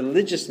of their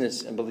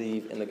religiousness and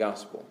believe in the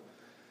gospel.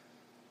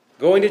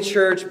 Going to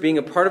church, being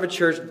a part of a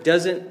church,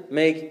 doesn't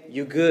make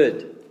you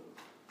good.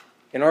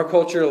 In our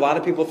culture, a lot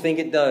of people think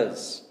it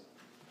does.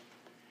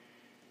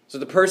 So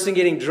the person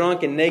getting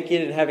drunk and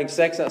naked and having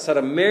sex outside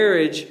of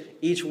marriage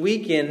each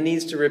weekend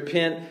needs to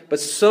repent, but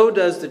so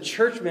does the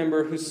church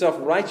member who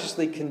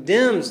self-righteously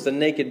condemns the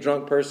naked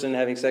drunk person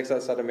having sex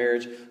outside of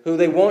marriage, who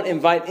they won't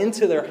invite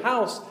into their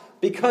house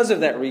because of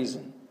that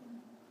reason.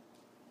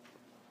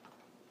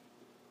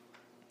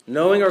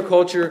 Knowing our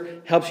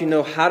culture helps you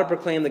know how to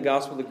proclaim the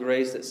gospel of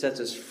grace that sets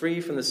us free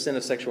from the sin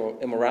of sexual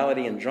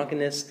immorality and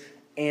drunkenness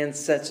and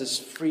sets us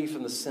free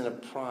from the sin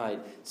of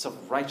pride,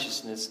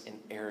 self-righteousness, and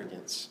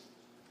arrogance.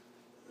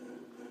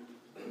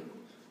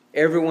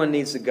 Everyone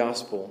needs the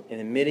gospel,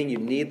 and admitting you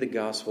need the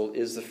gospel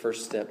is the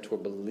first step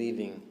toward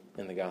believing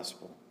in the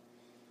gospel.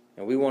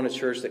 And we want a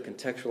church that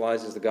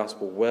contextualizes the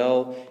gospel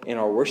well in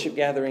our worship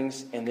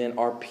gatherings, and then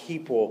our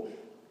people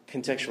we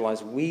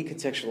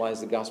contextualize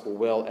the gospel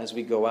well as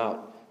we go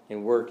out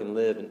and work and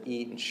live and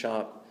eat and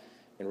shop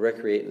and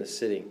recreate in the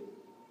city.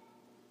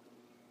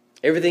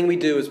 Everything we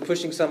do is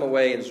pushing some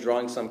away and is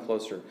drawing some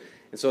closer.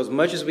 And so as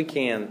much as we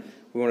can,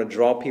 we want to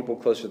draw people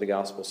closer to the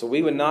gospel. So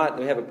we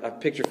have a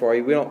picture for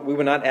you. We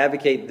would not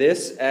advocate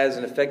this as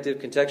an effective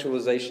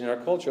contextualization in our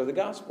culture of the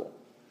gospel.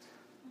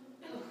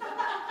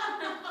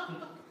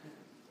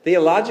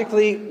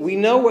 Theologically, we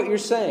know what you're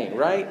saying,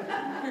 right?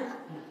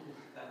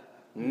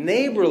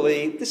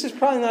 Neighborly, this is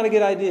probably not a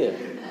good idea.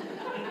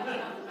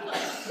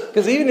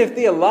 Because even if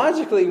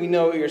theologically we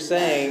know what you're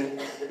saying,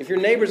 if your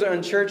neighbors are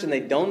in church and they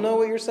don't know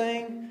what you're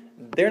saying,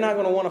 they're not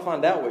going to want to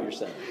find out what you're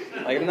saying.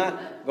 Like, I'm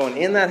not going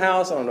in that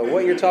house. I don't know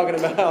what you're talking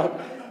about.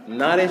 I'm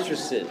not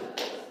interested.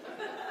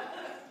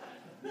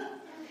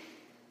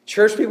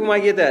 Church people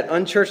might get that.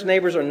 Unchurched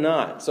neighbors are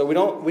not. So we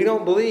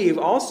don't believe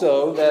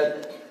also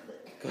that...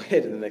 Go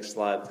ahead to the next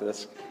slide, because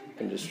that's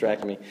going to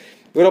distract me.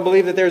 We don't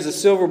believe that there's a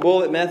silver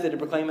bullet method to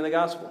proclaiming the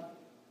gospel.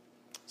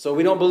 So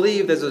we don't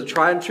believe there's a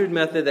tried and true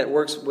method that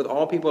works with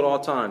all people at all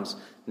times.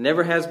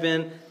 Never has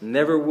been,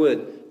 never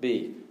would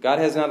be. God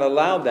has not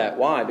allowed that.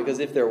 Why? Because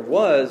if there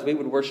was, we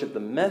would worship the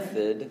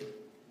method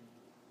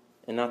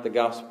and not the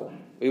gospel.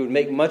 We would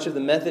make much of the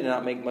method and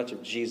not make much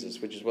of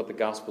Jesus, which is what the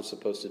gospel is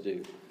supposed to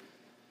do.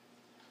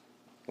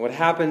 What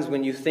happens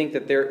when you think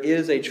that there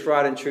is a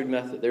tried and true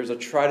method, there's a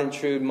tried and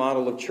true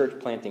model of church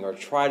planting, or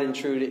tried and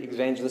true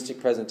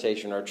evangelistic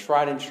presentation, or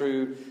tried and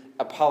true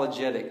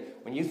apologetic.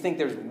 When you think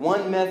there's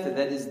one method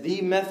that is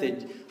the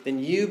method, then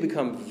you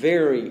become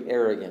very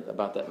arrogant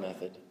about that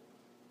method.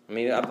 I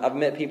mean, I've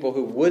met people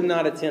who would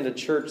not attend a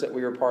church that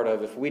we were part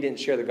of if we didn't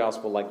share the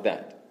gospel like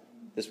that.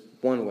 This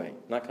one way.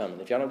 Not coming.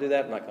 If y'all don't do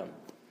that, I'm not coming.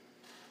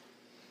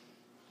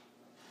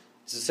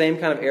 It's the same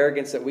kind of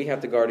arrogance that we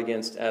have to guard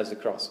against as the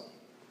crossing.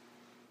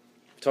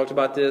 We've talked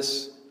about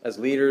this as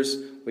leaders.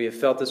 We have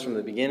felt this from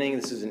the beginning.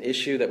 This is an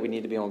issue that we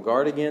need to be on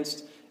guard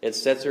against. Ed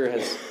Stetzer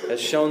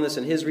has shown this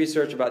in his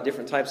research about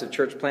different types of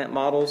church plant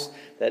models,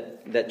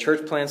 that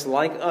church plants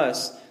like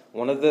us,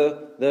 one of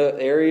the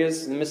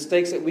areas and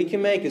mistakes that we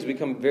can make is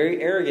become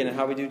very arrogant in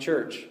how we do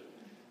church.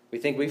 We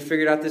think we've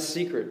figured out this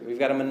secret. We've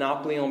got a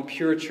monopoly on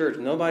pure church.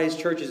 Nobody's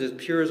church is as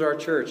pure as our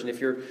church. And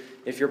if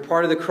you're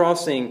part of the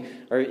crossing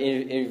or if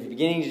you're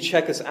beginning to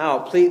check us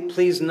out,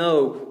 please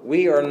know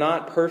we are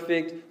not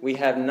perfect. We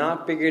have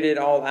not figured it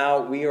all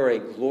out. We are a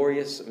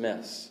glorious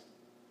mess.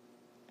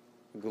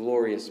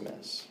 Glorious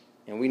mess.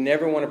 And we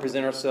never want to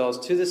present ourselves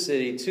to the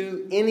city,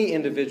 to any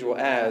individual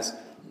as,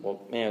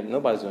 well, man,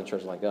 nobody's doing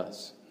church like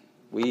us.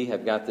 We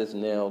have got this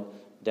nailed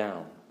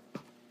down.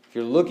 If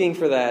you're looking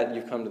for that,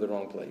 you've come to the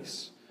wrong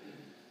place.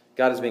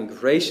 God has been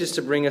gracious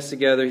to bring us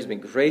together. He's been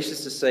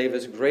gracious to save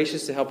us,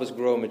 gracious to help us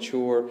grow and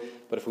mature.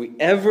 But if we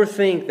ever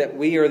think that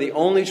we are the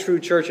only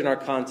true church in our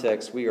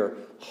context, we are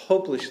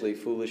hopelessly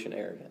foolish and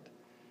arrogant.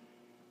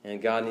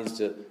 And God needs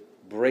to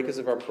break us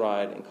of our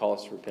pride and call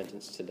us to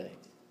repentance today.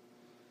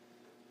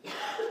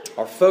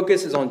 Our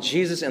focus is on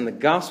Jesus and the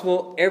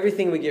gospel.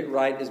 Everything we get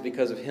right is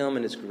because of Him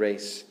and His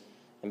grace,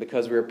 and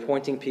because we are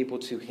pointing people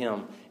to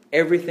Him.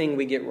 Everything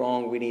we get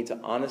wrong, we need to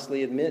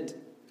honestly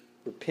admit,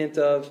 repent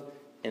of,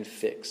 and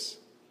fix.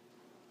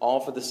 All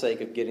for the sake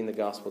of getting the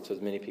gospel to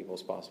as many people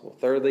as possible.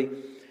 Thirdly,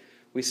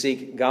 we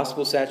seek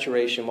gospel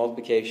saturation,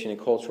 multiplication, and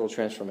cultural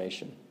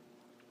transformation.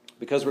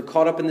 Because we're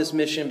caught up in this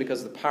mission,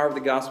 because the power of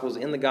the gospel is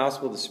in the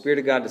gospel, the Spirit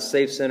of God to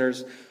save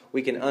sinners,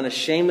 we can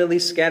unashamedly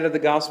scatter the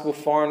gospel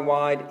far and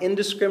wide,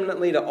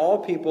 indiscriminately to all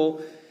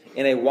people,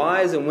 in a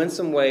wise and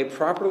winsome way,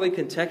 properly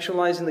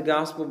contextualizing the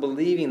gospel,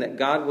 believing that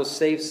God will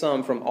save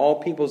some from all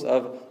peoples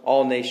of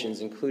all nations,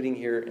 including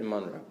here in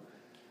Monroe.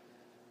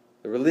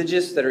 The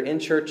religious that are in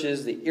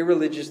churches, the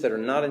irreligious that are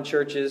not in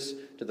churches,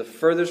 to the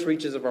furthest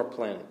reaches of our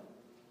planet.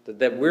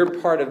 That we're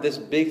part of this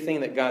big thing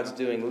that God's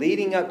doing,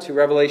 leading up to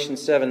Revelation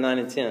 7, 9,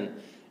 and 10.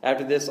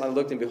 After this, I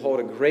looked, and behold,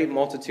 a great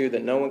multitude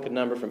that no one could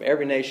number, from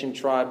every nation,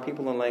 tribe,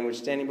 people, and language,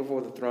 standing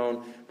before the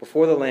throne,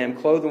 before the Lamb,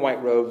 clothed in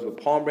white robes, with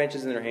palm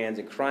branches in their hands,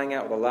 and crying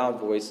out with a loud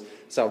voice,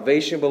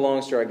 "Salvation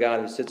belongs to our God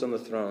who sits on the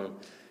throne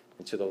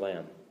and to the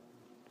Lamb."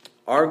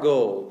 Our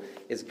goal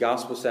is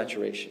gospel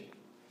saturation.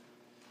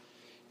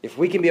 If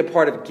we can be a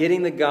part of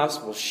getting the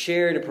gospel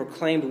shared and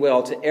proclaimed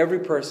well to every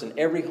person,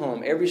 every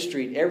home, every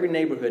street, every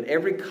neighborhood,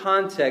 every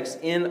context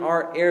in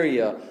our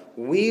area,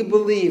 we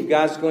believe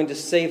God's going to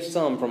save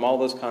some from all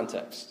those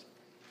contexts.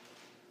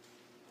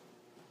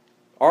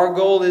 Our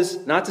goal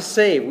is not to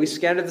save. We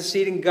scatter the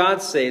seed and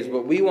God saves,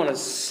 but we want to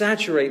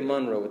saturate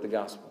Monroe with the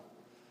gospel.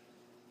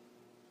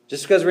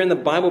 Just because we're in the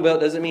Bible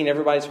Belt doesn't mean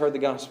everybody's heard the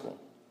gospel.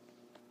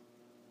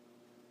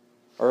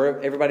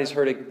 Or everybody's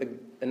heard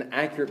an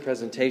accurate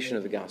presentation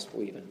of the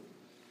gospel even.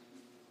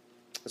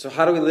 So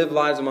how do we live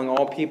lives among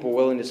all people,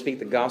 willing to speak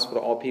the gospel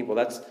to all people?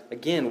 That's,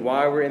 again,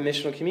 why we're in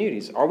missional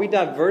communities. Are we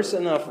diverse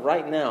enough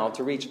right now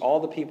to reach all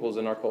the peoples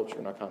in our culture,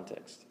 in our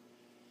context?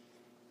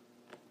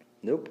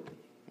 Nope,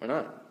 we're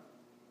not.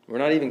 We're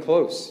not even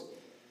close.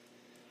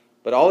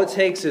 But all it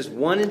takes is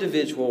one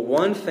individual,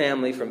 one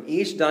family from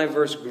each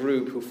diverse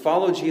group who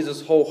follow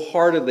Jesus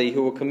wholeheartedly,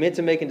 who will commit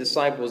to making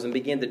disciples and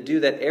begin to do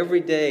that every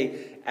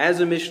day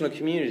as a missional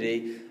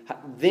community.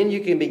 Then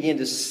you can begin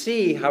to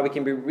see how we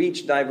can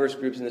reach diverse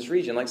groups in this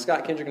region. Like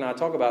Scott Kendrick and I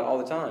talk about all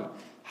the time.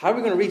 How are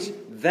we going to reach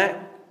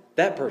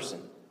that person?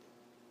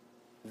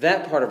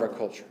 That part of our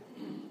culture?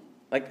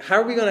 Like, how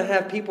are we going to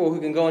have people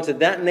who can go into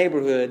that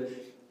neighborhood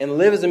and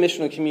live as a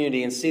missional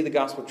community and see the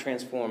gospel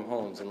transform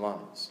homes and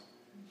lives?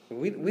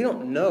 We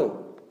don't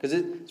know, because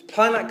it's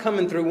probably not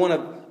coming through one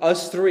of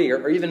us three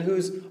or even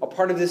who's a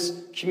part of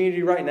this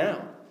community right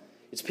now.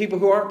 It's people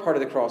who aren't part of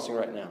the crossing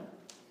right now.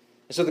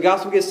 And so the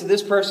gospel gets to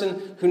this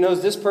person who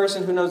knows this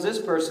person who knows this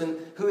person,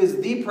 who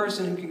is the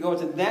person who can go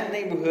into that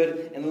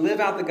neighborhood and live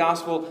out the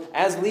gospel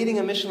as leading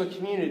a missional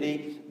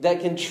community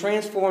that can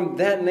transform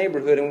that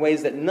neighborhood in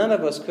ways that none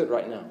of us could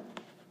right now.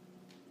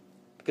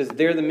 Because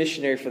they're the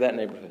missionary for that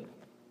neighborhood,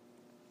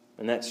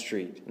 and that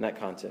street, in that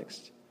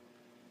context.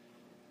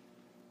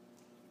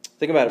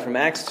 Think about it. From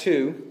Acts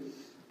 2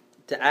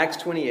 to Acts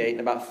 28, in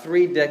about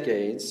 3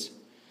 decades,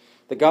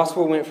 the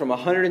gospel went from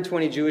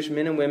 120 Jewish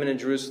men and women in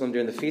Jerusalem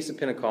during the Feast of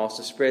Pentecost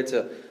to spread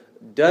to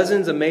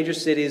dozens of major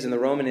cities in the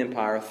Roman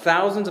Empire,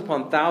 thousands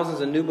upon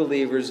thousands of new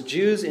believers,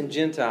 Jews and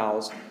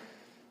Gentiles,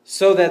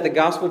 so that the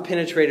gospel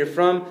penetrated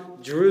from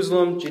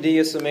Jerusalem,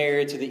 Judea,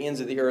 Samaria, to the ends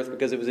of the earth,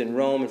 because it was in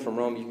Rome, and from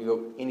Rome you could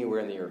go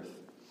anywhere in the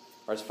earth,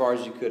 or as far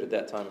as you could at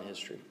that time in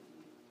history.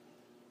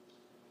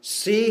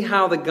 See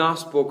how the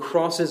gospel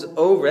crosses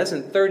over. That's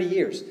in 30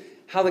 years.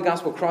 How the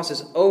gospel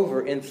crosses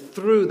over and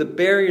through the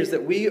barriers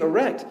that we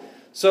erect.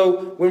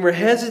 So when we're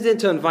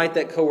hesitant to invite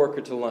that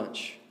coworker to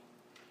lunch,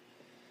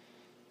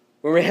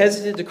 when we're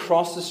hesitant to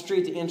cross the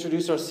street to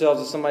introduce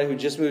ourselves to somebody who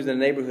just moved in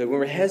the neighborhood, when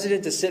we're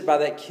hesitant to sit by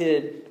that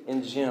kid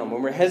in gym,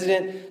 when we're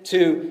hesitant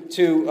to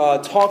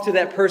talk to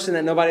that person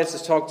that nobody else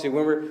has talked to,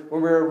 when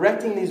we're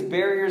erecting these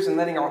barriers and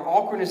letting our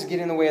awkwardness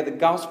get in the way of the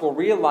gospel,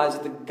 realize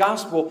that the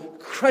gospel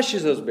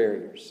crushes those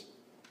barriers.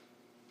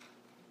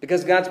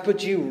 Because God's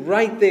put you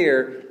right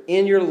there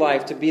in your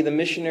life to be the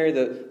missionary,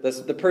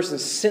 the person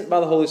sent by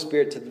the Holy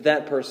Spirit to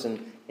that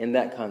person in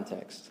that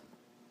context.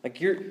 Like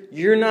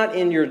you're not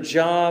in your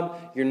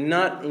job, you're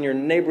not in your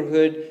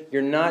neighborhood,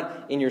 you're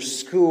not in your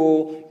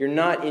school, you're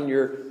not in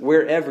your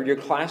wherever, your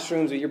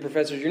classrooms or your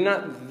professors. You're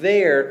not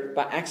there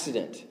by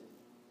accident.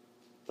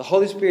 The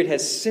Holy Spirit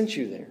has sent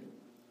you there.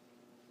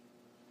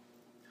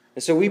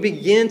 And so we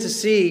begin to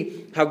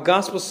see how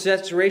gospel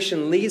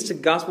saturation leads to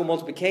gospel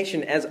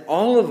multiplication as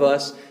all of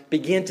us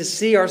begin to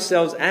see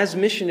ourselves as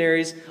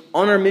missionaries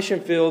on our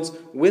mission fields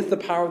with the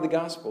power of the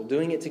gospel,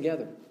 doing it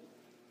together.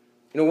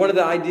 One of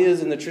the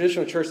ideas in the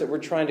traditional church that we're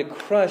trying to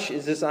crush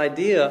is this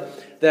idea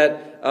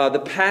that the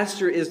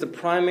pastor is the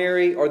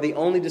primary or the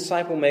only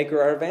disciple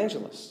maker or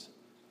evangelist.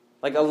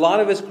 Like a lot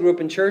of us grew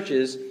up in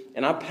churches,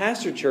 and I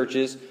pastored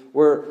churches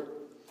where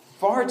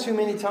far too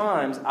many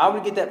times I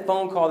would get that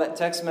phone call, that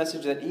text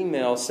message, that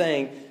email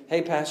saying,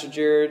 "Hey, Pastor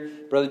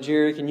Jared, Brother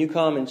Jared, can you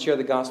come and share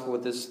the gospel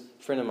with this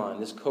friend of mine,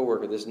 this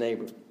coworker, this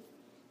neighbor?"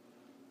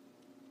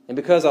 And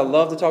because I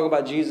love to talk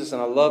about Jesus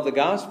and I love the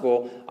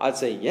gospel, I'd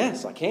say,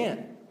 "Yes, I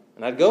can."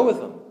 And I'd go with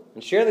them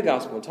and share the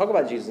gospel and talk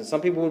about Jesus. And some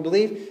people would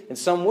believe and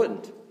some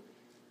wouldn't.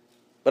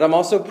 But I'm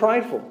also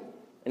prideful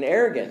and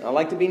arrogant. I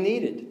like to be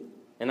needed.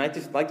 And I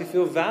like to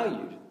feel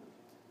valued.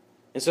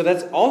 And so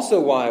that's also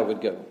why I would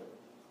go.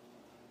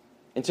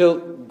 Until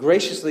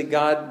graciously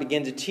God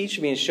began to teach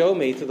me and show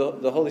me through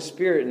the Holy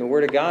Spirit and the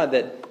Word of God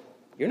that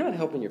you're not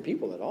helping your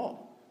people at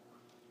all.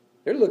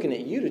 They're looking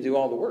at you to do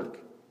all the work.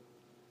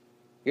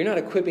 You're not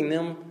equipping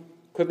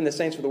the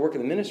saints for the work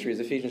of the ministry as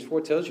Ephesians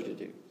 4 tells you to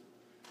do.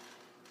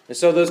 And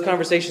so those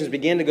conversations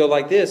begin to go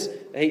like this.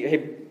 Hey,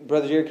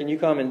 Brother Jared, can you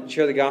come and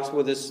share the gospel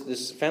with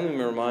this family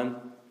member of mine?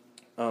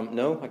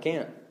 No, I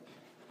can't.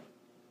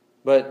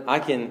 But I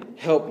can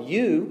help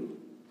you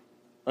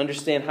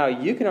understand how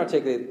you can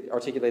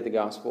articulate the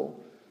gospel.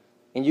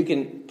 And you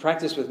can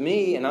practice with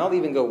me, and I'll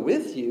even go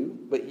with you,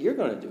 but you're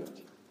going to do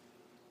it.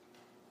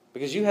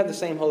 Because you have the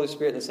same Holy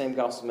Spirit and the same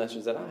gospel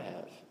message that I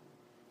have.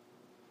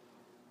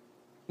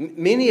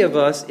 Many of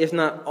us, if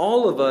not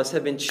all of us,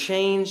 have been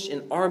changed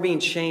and are being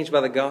changed by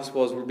the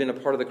gospel as we've been a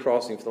part of the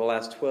crossing for the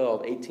last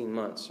 12, 18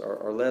 months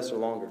or less or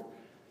longer.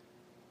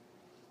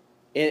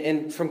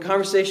 And from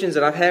conversations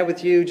that I've had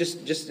with you,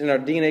 just in our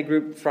DNA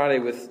group Friday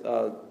with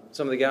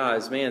some of the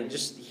guys, man,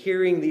 just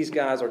hearing these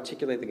guys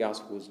articulate the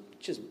gospel is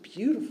just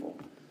beautiful.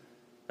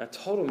 And I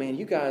told them, man,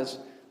 you guys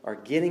are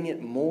getting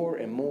it more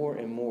and more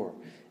and more.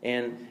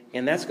 And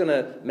that's going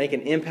to make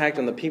an impact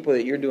on the people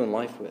that you're doing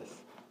life with.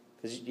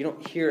 Because you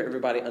don't hear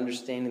everybody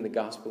understanding the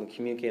gospel and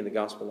communicating the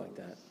gospel like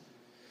that.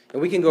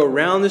 And we can go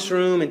around this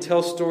room and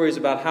tell stories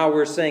about how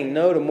we're saying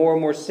no to more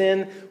and more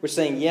sin. We're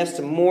saying yes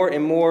to more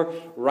and more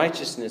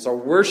righteousness. Our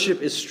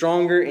worship is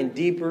stronger and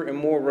deeper and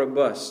more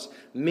robust.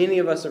 Many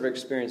of us are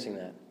experiencing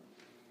that.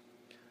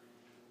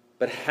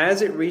 But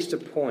has it reached a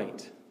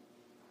point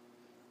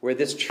where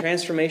this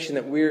transformation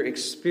that we're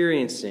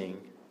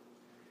experiencing,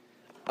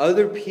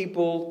 other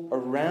people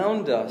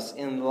around us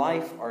in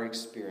life are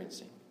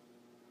experiencing?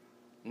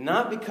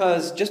 Not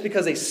just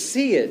because they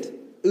see it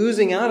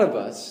oozing out of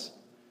us,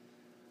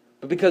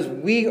 but because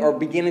we are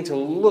beginning to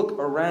look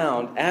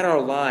around at our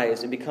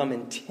lives and become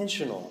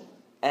intentional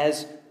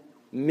as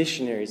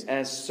missionaries,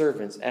 as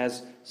servants,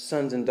 as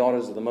sons and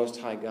daughters of the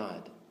Most High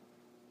God.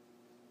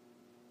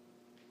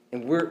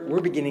 And we're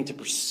beginning to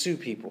pursue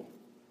people,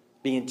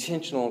 be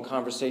intentional in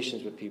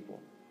conversations with people.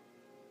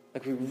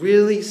 Like we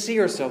really see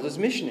ourselves as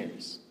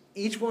missionaries,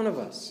 each one of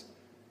us.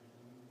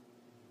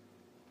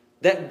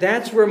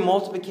 That's where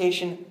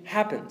multiplication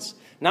happens.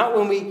 Not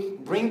when we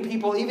bring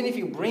people, even if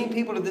you bring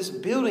people to this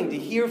building to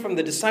hear from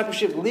the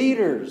discipleship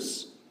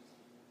leaders.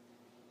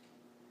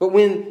 But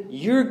when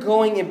you're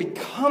going and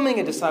becoming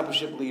a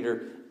discipleship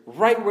leader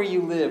right where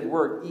you live,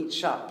 work, eat,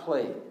 shop,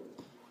 play.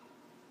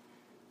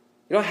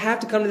 You don't have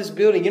to come to this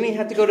building. You don't even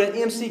have to go to an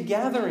MC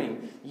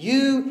gathering.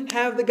 You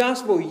have the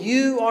gospel.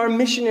 You are a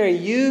missionary.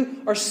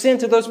 You are sent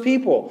to those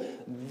people.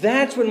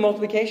 That's when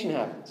multiplication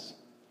happens.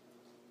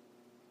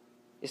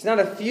 It's not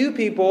a few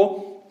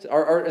people,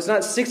 or it's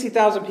not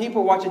 60,000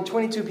 people watching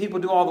 22 people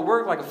do all the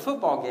work like a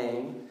football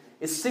game.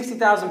 It's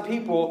 60,000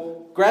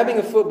 people grabbing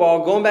a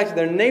football, going back to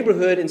their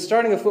neighborhood, and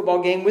starting a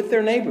football game with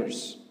their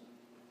neighbors.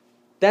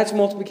 That's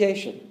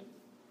multiplication.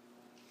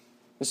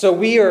 And so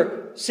we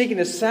are seeking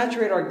to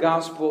saturate our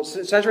gospel,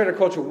 saturate our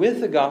culture with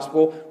the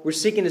gospel. We're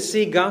seeking to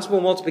see gospel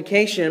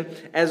multiplication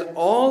as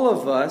all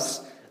of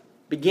us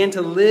begin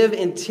to live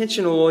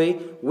intentionally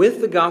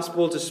with the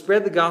gospel, to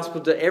spread the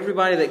gospel to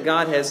everybody that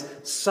God has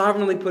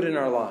sovereignly put in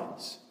our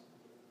lives.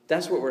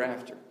 That's what we're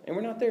after. And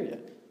we're not there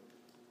yet.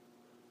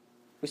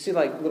 We see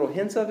like little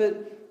hints of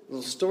it,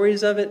 little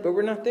stories of it, but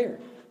we're not there.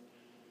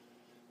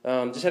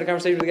 Just had a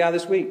conversation with a guy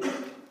this week who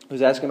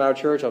was asking about our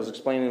church. I was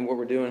explaining what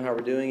we're doing, how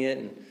we're doing it.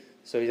 And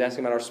so he's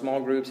asking about our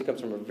small groups. He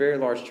comes from a very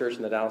large church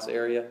in the Dallas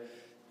area.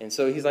 And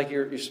so he's like,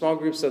 your small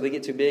groups, so they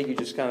get too big, you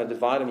just kind of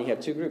divide them. You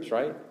have two groups,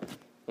 right?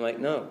 I'm like,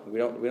 no, we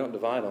don't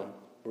divide them.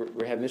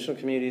 We have missional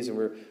communities, and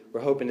we're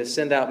hoping to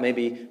send out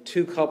maybe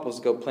 2 couples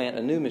to go plant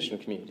a new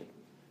missional community.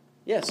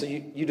 Yeah, so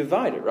you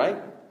divide it, right?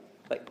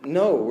 Like,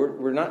 no,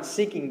 we're not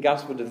seeking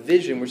gospel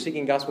division. We're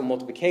seeking gospel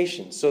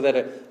multiplication, so that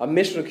a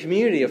missional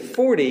community of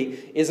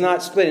 40 is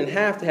not split in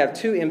half to have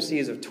 2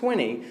 MCs of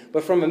 20,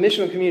 but from a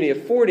missional community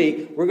of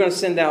 40, we're going to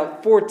send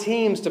out 4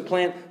 teams to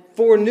plant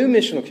 4 new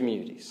missional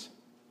communities.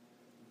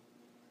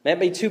 That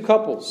may be 2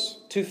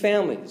 couples, 2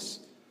 families.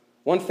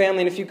 1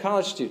 family and a few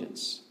college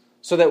students.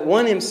 so that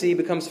one MC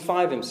becomes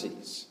 5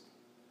 MCs.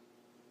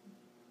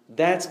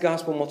 That's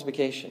gospel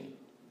multiplication.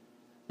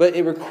 But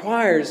it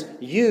requires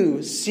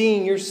you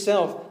seeing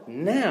yourself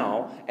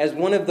now as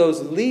one of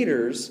those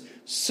leaders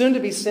soon to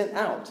be sent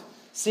out.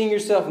 Seeing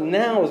yourself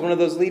now as one of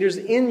those leaders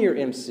in your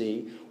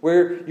MC,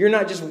 where you're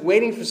not just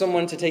waiting for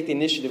someone to take the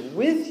initiative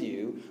with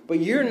you, but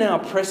you're now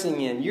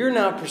pressing in, you're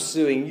now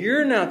pursuing,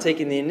 you're now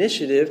taking the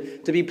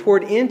initiative to be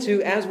poured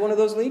into as one of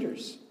those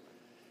leaders.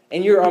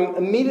 And you're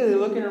immediately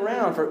looking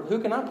around for, who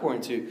can I pour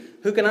into?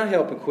 Who can I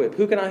help equip?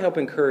 Who can I help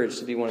encourage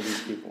to be one of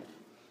these people?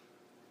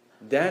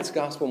 That's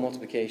gospel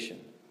multiplication.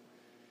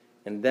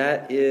 And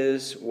that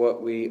is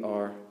what we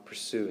are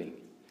pursuing.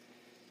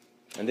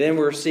 And then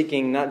we're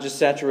seeking not just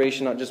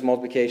saturation, not just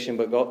multiplication,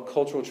 but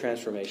cultural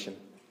transformation.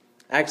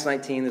 Acts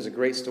 19, there's a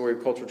great story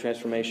of cultural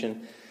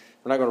transformation.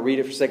 We're not going to read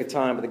it for sake of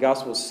time, but the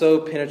gospel so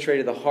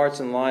penetrated the hearts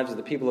and lives of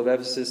the people of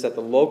Ephesus that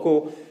the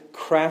local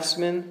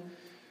craftsmen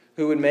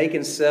who would make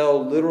and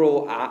sell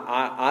literal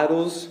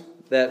idols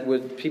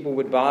that people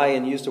would buy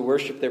and use to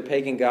worship their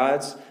pagan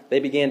gods, they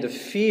began to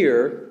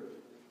fear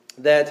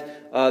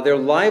that their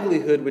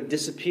livelihood would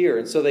disappear.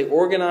 And so they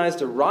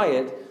organized a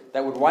riot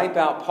that would wipe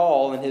out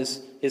Paul and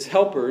his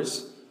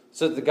helpers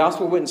so that the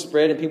gospel wouldn't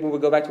spread and people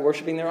would go back to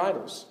worshiping their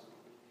idols.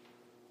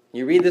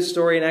 You read this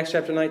story in Acts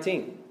chapter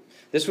 19.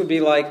 This would be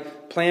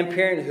like Planned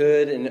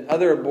Parenthood and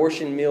other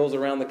abortion mills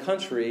around the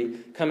country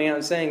coming out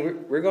and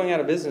saying, we're going out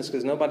of business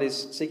because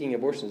nobody's seeking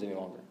abortions any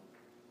longer.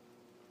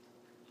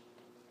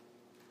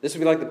 This would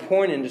be like the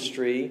porn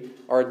industry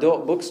or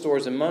adult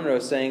bookstores in Monroe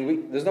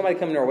saying, there's nobody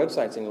coming to our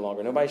websites any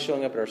longer. Nobody's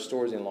showing up at our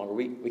stores any longer.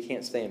 We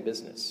can't stay in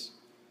business.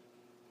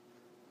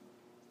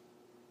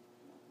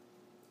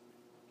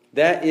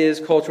 That is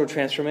cultural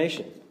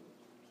transformation.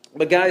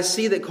 But guys,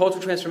 see that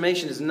cultural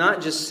transformation is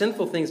not just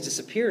sinful things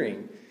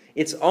disappearing.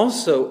 It's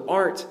also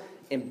art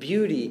and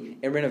beauty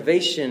and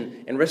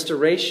renovation and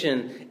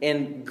restoration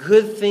and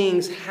good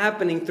things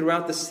happening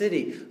throughout the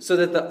city so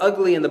that the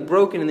ugly and the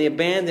broken and the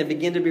abandoned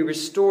begin to be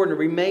restored and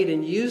remade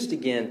and used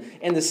again.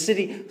 And the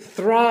city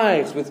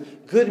thrives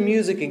with good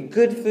music and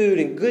good food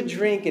and good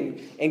drink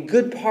and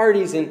good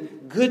parties and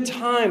good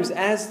times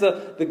as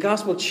the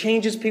gospel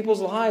changes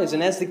people's lives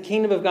and as the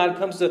kingdom of God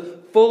comes to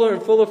fuller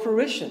and fuller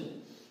fruition.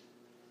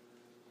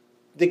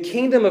 The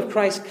kingdom of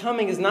Christ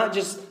coming is not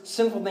just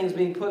sinful things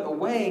being put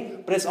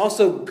away, but it's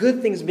also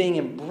good things being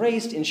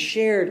embraced and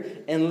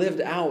shared and lived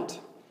out.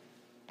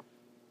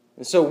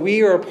 And so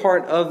we are a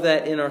part of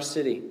that in our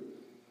city.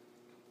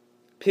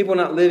 People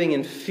not living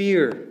in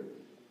fear,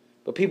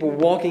 but people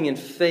walking in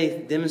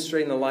faith,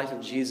 demonstrating the life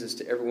of Jesus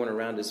to everyone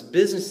around us.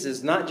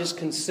 Businesses not just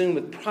consumed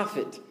with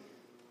profit,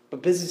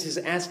 but businesses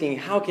asking,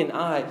 how can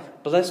I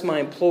bless my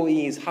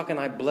employees? How can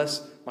I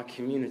bless my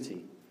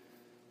community?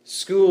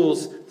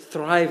 Schools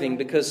thriving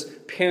because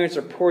parents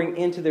are pouring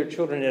into their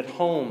children at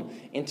home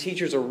and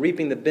teachers are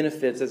reaping the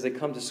benefits as they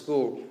come to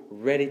school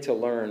ready to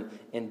learn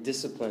and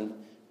disciplined,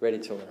 ready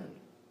to learn.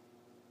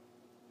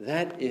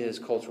 That is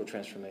cultural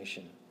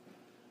transformation.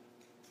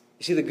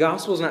 You see, the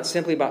gospel is not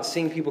simply about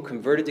seeing people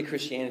converted to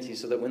Christianity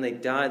so that when they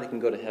die, they can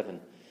go to heaven.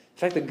 In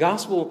fact, the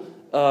gospel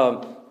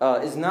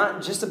is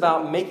not just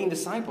about making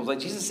disciples. Like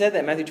Jesus said that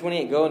in Matthew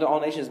 28, go into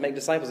all nations, make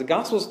disciples. The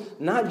gospel is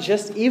not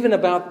just even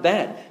about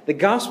that. The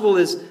gospel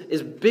is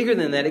bigger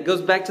than that. It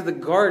goes back to the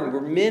garden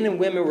where men and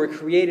women were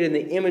created in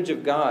the image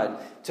of God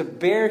to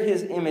bear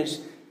His image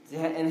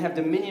and have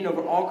dominion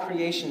over all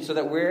creation so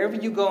that wherever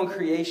you go in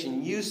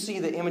creation, you see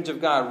the image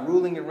of God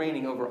ruling and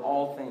reigning over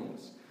all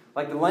things.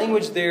 Like the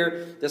language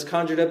there that's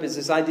conjured up is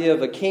this idea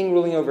of a king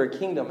ruling over a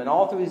kingdom. And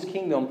all through his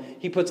kingdom,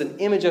 he puts an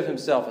image of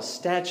himself, a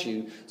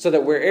statue, so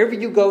that wherever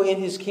you go in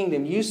his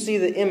kingdom, you see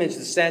the image,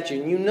 the statue,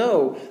 and you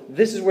know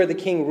this is where the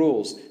king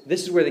rules.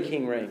 This is where the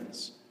king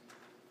reigns.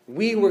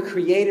 We were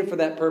created for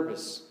that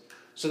purpose.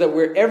 So that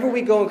wherever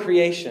we go in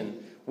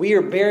creation, we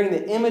are bearing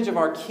the image of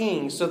our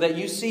king so that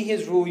you see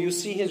his rule, you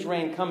see his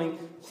reign coming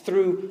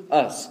through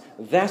us.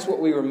 That's what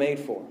we were made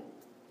for.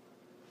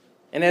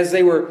 And as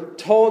they were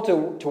told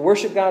to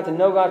worship God, to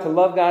know God, to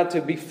love God,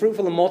 to be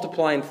fruitful and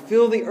multiply and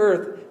fill the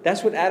earth,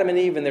 that's what Adam and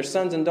Eve and their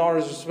sons and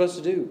daughters are supposed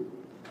to do.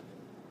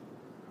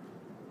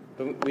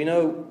 But we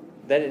know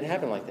that didn't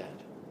happen like that.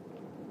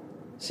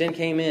 Sin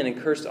came in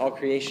and cursed all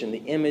creation.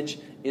 The image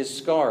is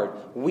scarred.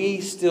 We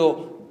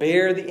still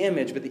bear the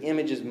image, but the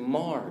image is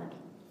marred.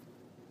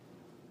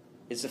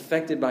 It's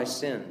affected by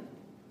sin.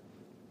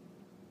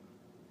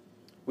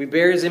 We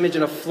bear his image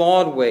in a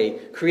flawed way.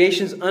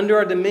 Creation's under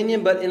our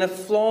dominion, but in a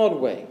flawed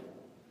way.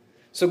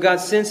 So God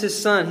sends his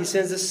son. He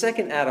sends the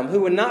second Adam,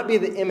 who would not be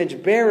the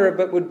image bearer,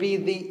 but would be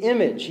the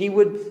image. He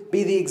would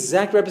be the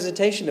exact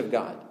representation of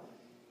God.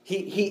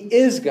 He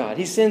is God.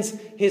 He sends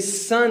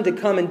his son to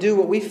come and do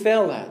what we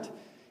fail at.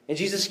 And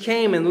Jesus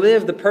came and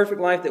lived the perfect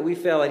life that we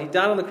fail at. He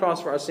died on the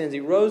cross for our sins. He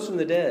rose from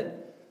the dead.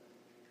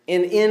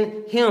 And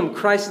in him,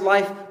 Christ's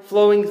life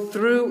flowing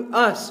through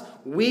us,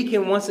 we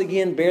can once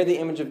again bear the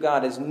image of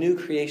God as new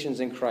creations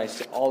in Christ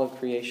to all of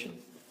creation.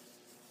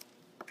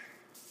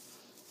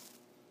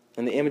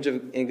 And the image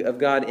of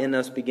God in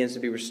us begins to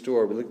be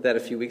restored. We looked at that a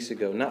few weeks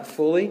ago. Not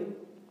fully,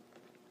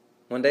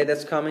 One day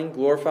that's coming.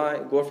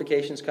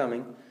 Glorification's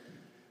coming.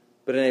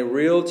 But in a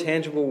real,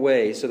 tangible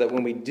way, so that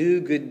when we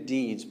do good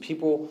deeds,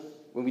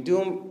 when we do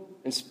them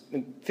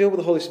and filled with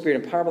the Holy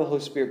Spirit, empowered by the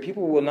Holy Spirit,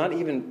 people will not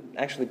even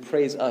actually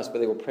praise us, but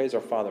they will praise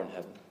our Father in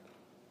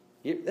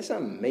heaven. That's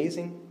not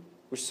amazing?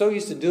 We're so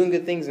used to doing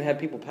good things and have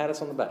people pat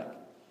us on the back.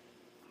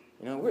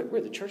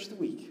 We're the church of the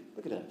week.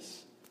 Look at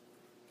us.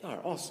 Y'all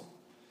are awesome.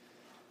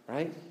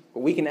 Right? But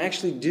we can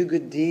actually do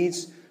good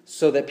deeds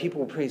so that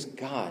people will praise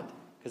God,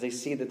 because they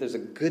see that there's a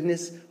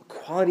goodness, a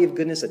quality of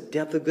goodness, a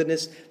depth of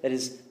goodness that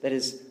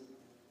is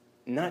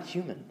not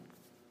human,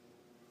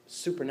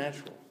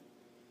 supernatural.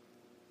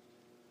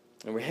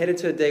 And we're headed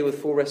to a day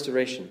with full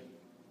restoration.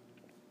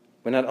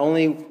 But not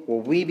only will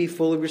we be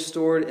fully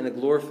restored in a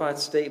glorified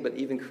state, but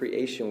even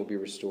creation will be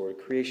restored.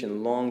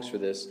 Creation longs for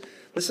this.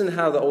 Listen to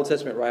how the Old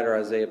Testament writer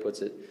Isaiah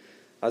puts it.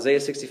 Isaiah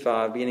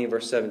 65, beginning of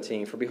verse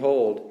 17. For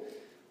behold,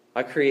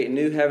 I create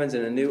new heavens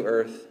and a new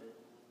earth,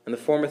 and the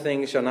former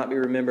things shall not be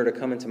remembered or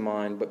come into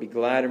mind, but be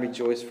glad and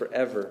rejoice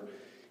forever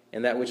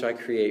in that which I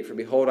create. For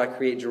behold, I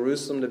create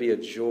Jerusalem to be a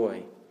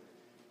joy,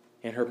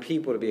 and her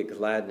people to be a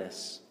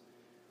gladness.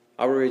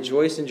 I will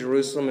rejoice in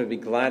Jerusalem and be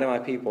glad in my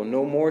people.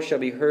 No more shall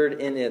be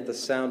heard in it the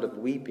sound of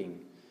weeping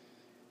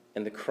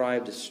and the cry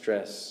of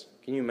distress.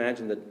 Can you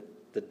imagine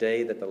the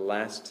day that the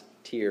last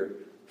tear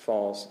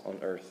falls on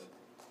earth?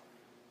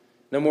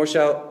 No more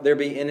shall there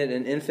be in it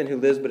an infant who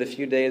lives but a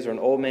few days, or an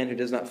old man who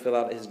does not fill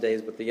out his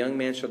days. But the young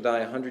man shall die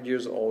 100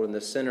 years old, and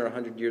the sinner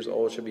 100 years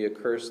old shall be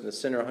accursed, and the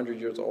sinner 100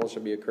 years old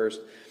shall be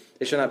accursed.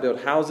 They shall not build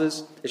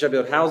houses. They shall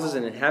build houses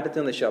and inhabit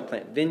them. They shall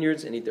plant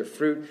vineyards and eat their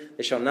fruit.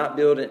 They shall not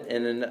build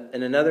and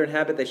another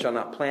inhabit. They shall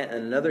not plant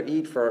and another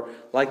eat. For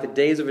like the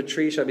days of a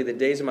tree shall be the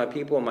days of my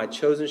people, and my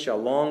chosen shall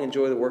long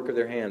enjoy the work of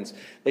their hands.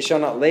 They shall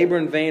not labor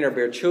in vain or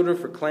bear children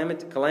for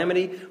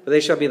calamity, but they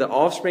shall be the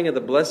offspring of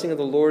the blessing of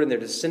the Lord, and their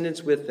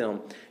descendants with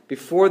them.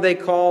 Before they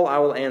call, I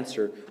will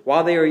answer.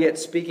 While they are yet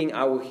speaking,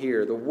 I will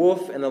hear. The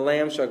wolf and the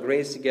lamb shall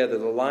graze together.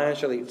 The lion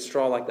shall eat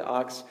straw like the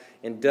ox,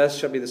 and dust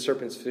shall be the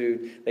serpent's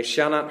food. They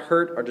shall not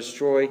hurt or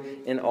destroy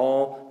in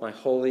all my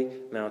holy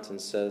mountain,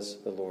 says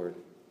the Lord.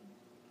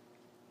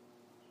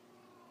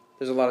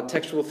 There's a lot of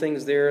textual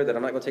things there that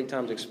I'm not going to take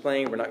time to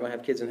explain. We're not going to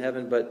have kids in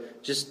heaven,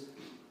 but just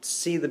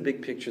see the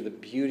big picture, the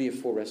beauty of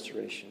full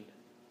restoration.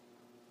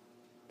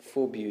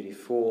 Full beauty,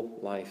 full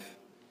life.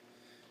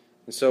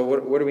 And so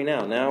what are we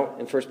now? Now,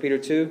 in 1 Peter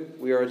 2,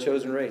 we are a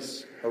chosen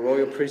race, a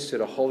royal priesthood,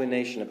 a holy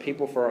nation, a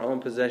people for our own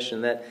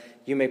possession, that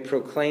you may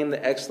proclaim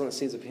the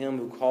excellencies of him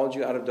who called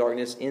you out of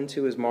darkness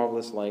into his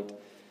marvelous light.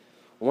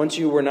 Once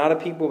you were not a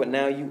people, but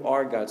now you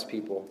are God's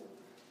people.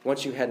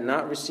 Once you had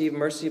not received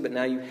mercy, but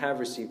now you have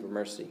received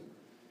mercy.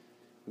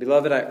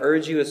 Beloved, I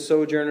urge you as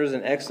sojourners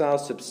and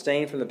exiles to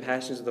abstain from the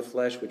passions of the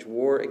flesh which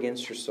war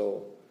against your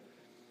soul.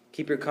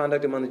 Keep your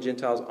conduct among the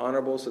Gentiles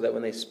honorable, so that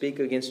when they speak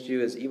against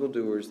you as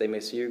evildoers, they may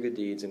see your good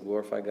deeds and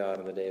glorify God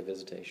on the day of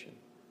visitation.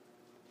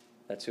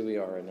 That's who we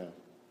are right now.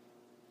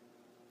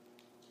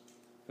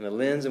 And the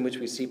lens in which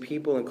we see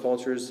people and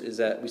cultures is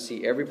that we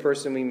see every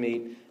person we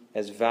meet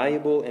as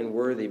valuable and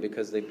worthy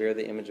because they bear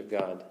the image of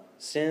God.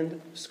 Sinned,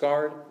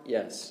 scarred,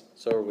 yes,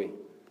 so are we.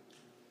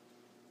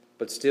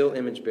 But still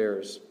image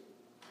bearers.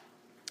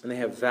 And they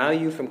have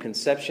value from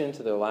conception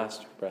to their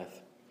last breath.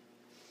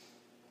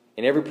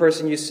 And every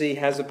person you see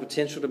has the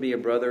potential to be a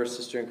brother or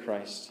sister in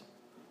Christ.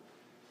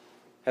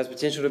 Has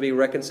potential to be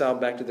reconciled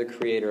back to their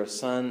Creator, a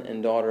son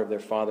and daughter of their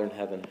Father in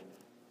heaven.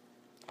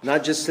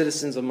 Not just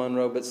citizens of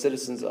Monroe, but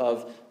citizens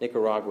of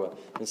Nicaragua,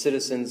 and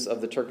citizens of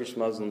the Turkish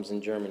Muslims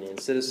in Germany, and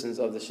citizens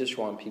of the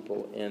Sichuan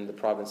people in the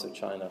province of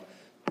China.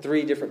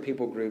 3 different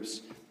people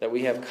groups that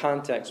we have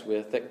contacts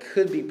with that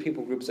could be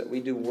people groups that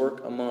we do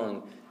work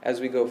among as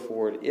we go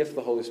forward if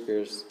the Holy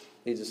Spirit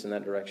leads us in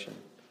that direction.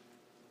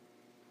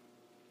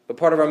 But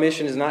part of our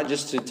mission is not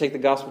just to take the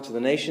gospel to the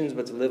nations,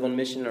 but to live on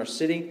mission in our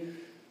city,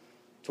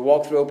 to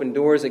walk through open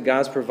doors that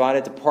God's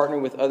provided, to partner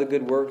with other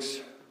good works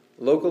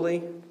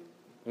locally.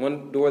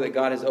 One door that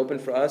God has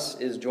opened for us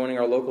is joining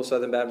our local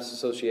Southern Baptist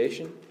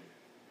Association.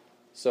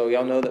 So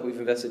y'all know that we've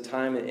invested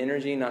time and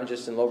energy, not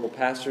just in local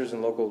pastors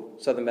and local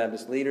Southern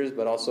Baptist leaders,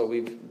 but also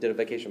we did a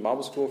vacation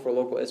Bible school for a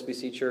local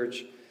SBC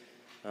church.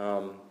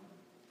 The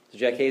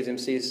Jack Hayes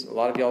MCs, a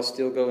lot of y'all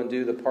still go and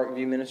do the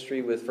Parkview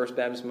ministry with First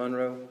Baptist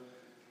Monroe.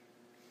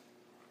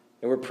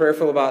 And we're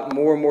prayerful about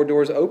more and more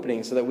doors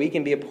opening so that we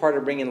can be a part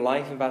of bringing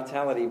life and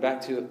vitality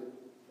back to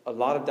a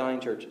lot of dying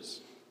churches,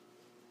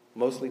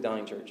 mostly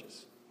dying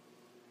churches.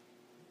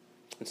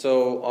 And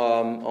so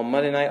on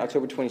Monday night,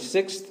 October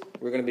 26th,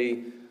 we're going to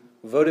be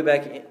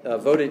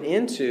voted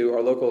into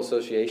our local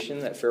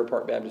association at Fair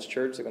Park Baptist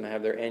Church. They're going to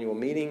have their annual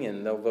meeting,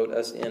 and they'll vote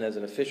us in as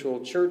an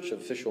official church,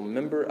 official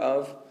member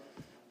of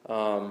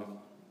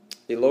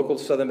the local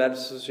Southern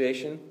Baptist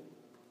Association.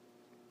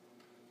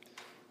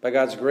 By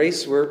God's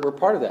grace, we're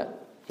part of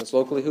that. That's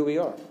locally who we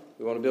are.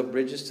 We want to build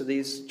bridges to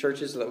these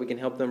churches so that we can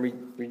help them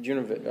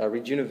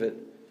rejuvenate,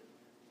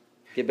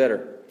 get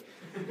better.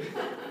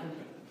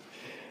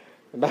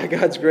 By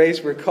God's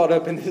grace, we're caught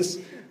up in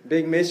this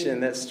big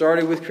mission that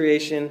started with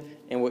creation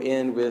and will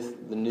end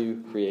with the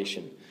new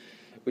creation.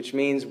 which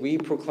means we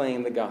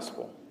proclaim the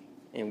gospel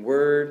in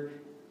word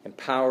and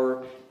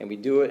power, and we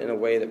do it in a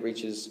way that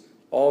reaches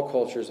all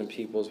cultures and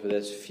peoples with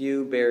as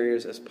few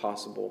barriers as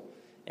possible.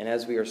 And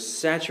as we are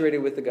saturated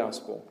with the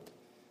gospel,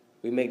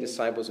 we make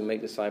disciples and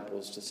make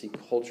disciples to see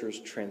cultures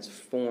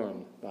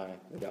transformed by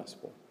the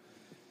gospel.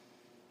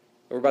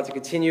 We're about to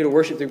continue to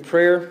worship through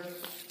prayer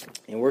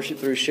and worship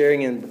through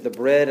sharing in the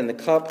bread and the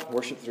cup,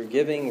 worship through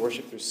giving,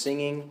 worship through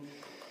singing,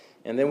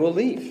 and then we'll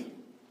leave.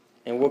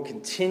 And we'll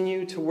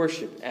continue to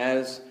worship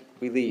as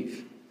we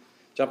leave.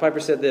 John Piper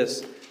said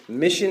this: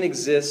 mission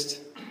exists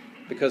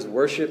because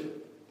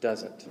worship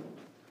doesn't.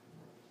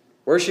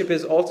 Worship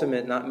is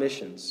ultimate, not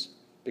missions,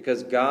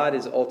 because God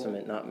is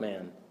ultimate, not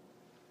man.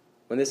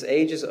 When this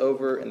age is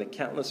over and the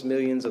countless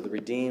millions of the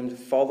redeemed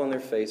fall on their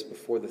face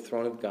before the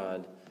throne of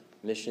God,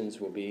 missions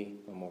will be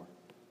no more.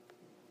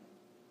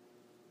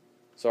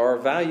 So our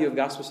value of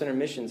gospel-centered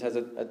missions has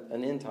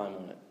an end time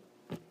on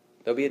it.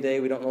 There'll be a day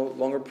we don't no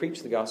longer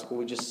preach the gospel,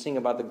 we just sing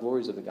about the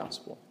glories of the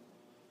gospel.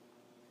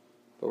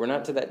 But we're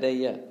not to that day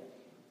yet.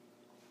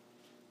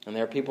 And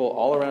there are people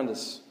all around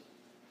us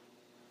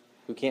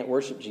who can't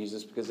worship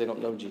Jesus because they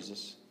don't know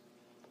Jesus.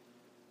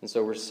 And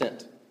so we're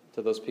sent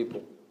to those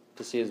people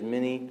to see as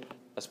many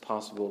as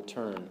possible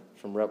turn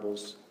from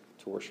rebels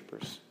to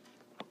worshipers.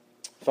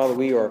 Father,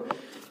 we are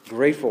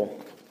grateful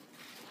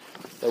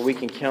that we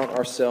can count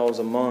ourselves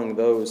among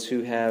those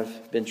who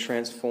have been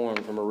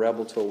transformed from a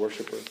rebel to a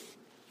worshiper.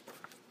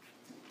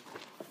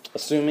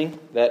 Assuming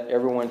that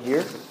everyone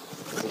here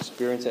has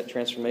experienced that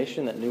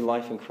transformation, that new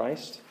life in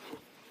Christ.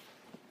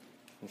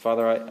 And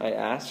Father, I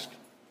ask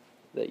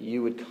that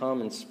you would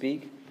come and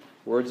speak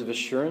words of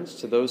assurance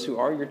to those who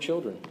are your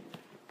children,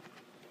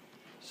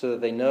 so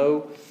that they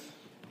know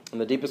in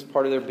the deepest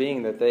part of their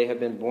being that they have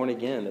been born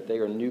again, that they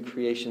are new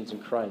creations in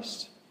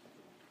Christ.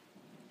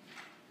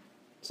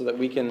 So that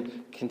we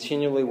can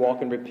continually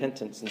walk in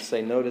repentance and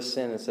say no to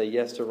sin and say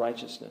yes to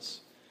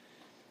righteousness.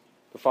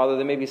 But Father,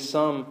 there may be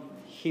some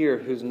here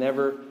who's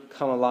never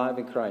come alive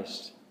in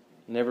Christ,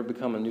 never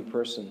become a new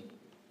person.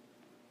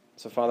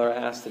 So Father, I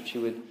ask that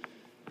you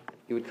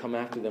would come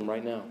after them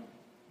right now.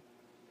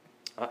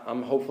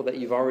 I'm hopeful that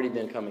you've already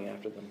been coming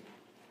after them.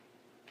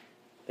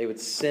 They would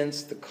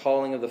sense the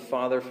calling of the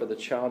Father for the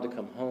child to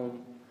come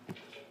home.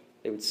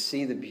 They would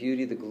see the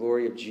beauty, the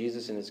glory of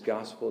Jesus and his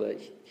gospel, that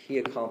he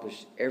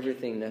accomplished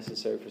everything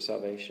necessary for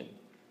salvation.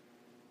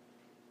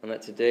 And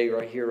that today,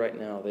 right here, right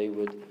now, they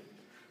would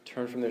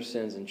turn from their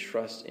sins and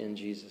trust in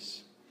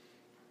Jesus.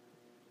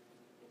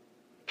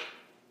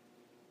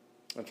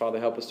 And Father,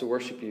 help us to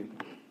worship you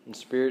in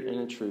spirit and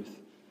in truth.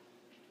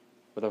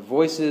 With our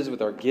voices,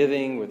 with our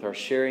giving, with our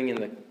sharing in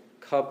the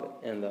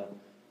cup and the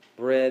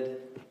bread,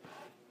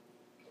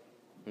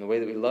 and the way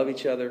that we love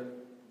each other.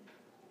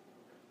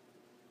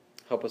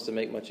 Help us to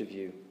make much of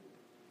you.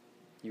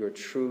 You are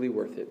truly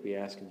worth it, we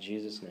ask in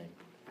Jesus' name.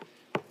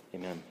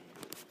 Amen.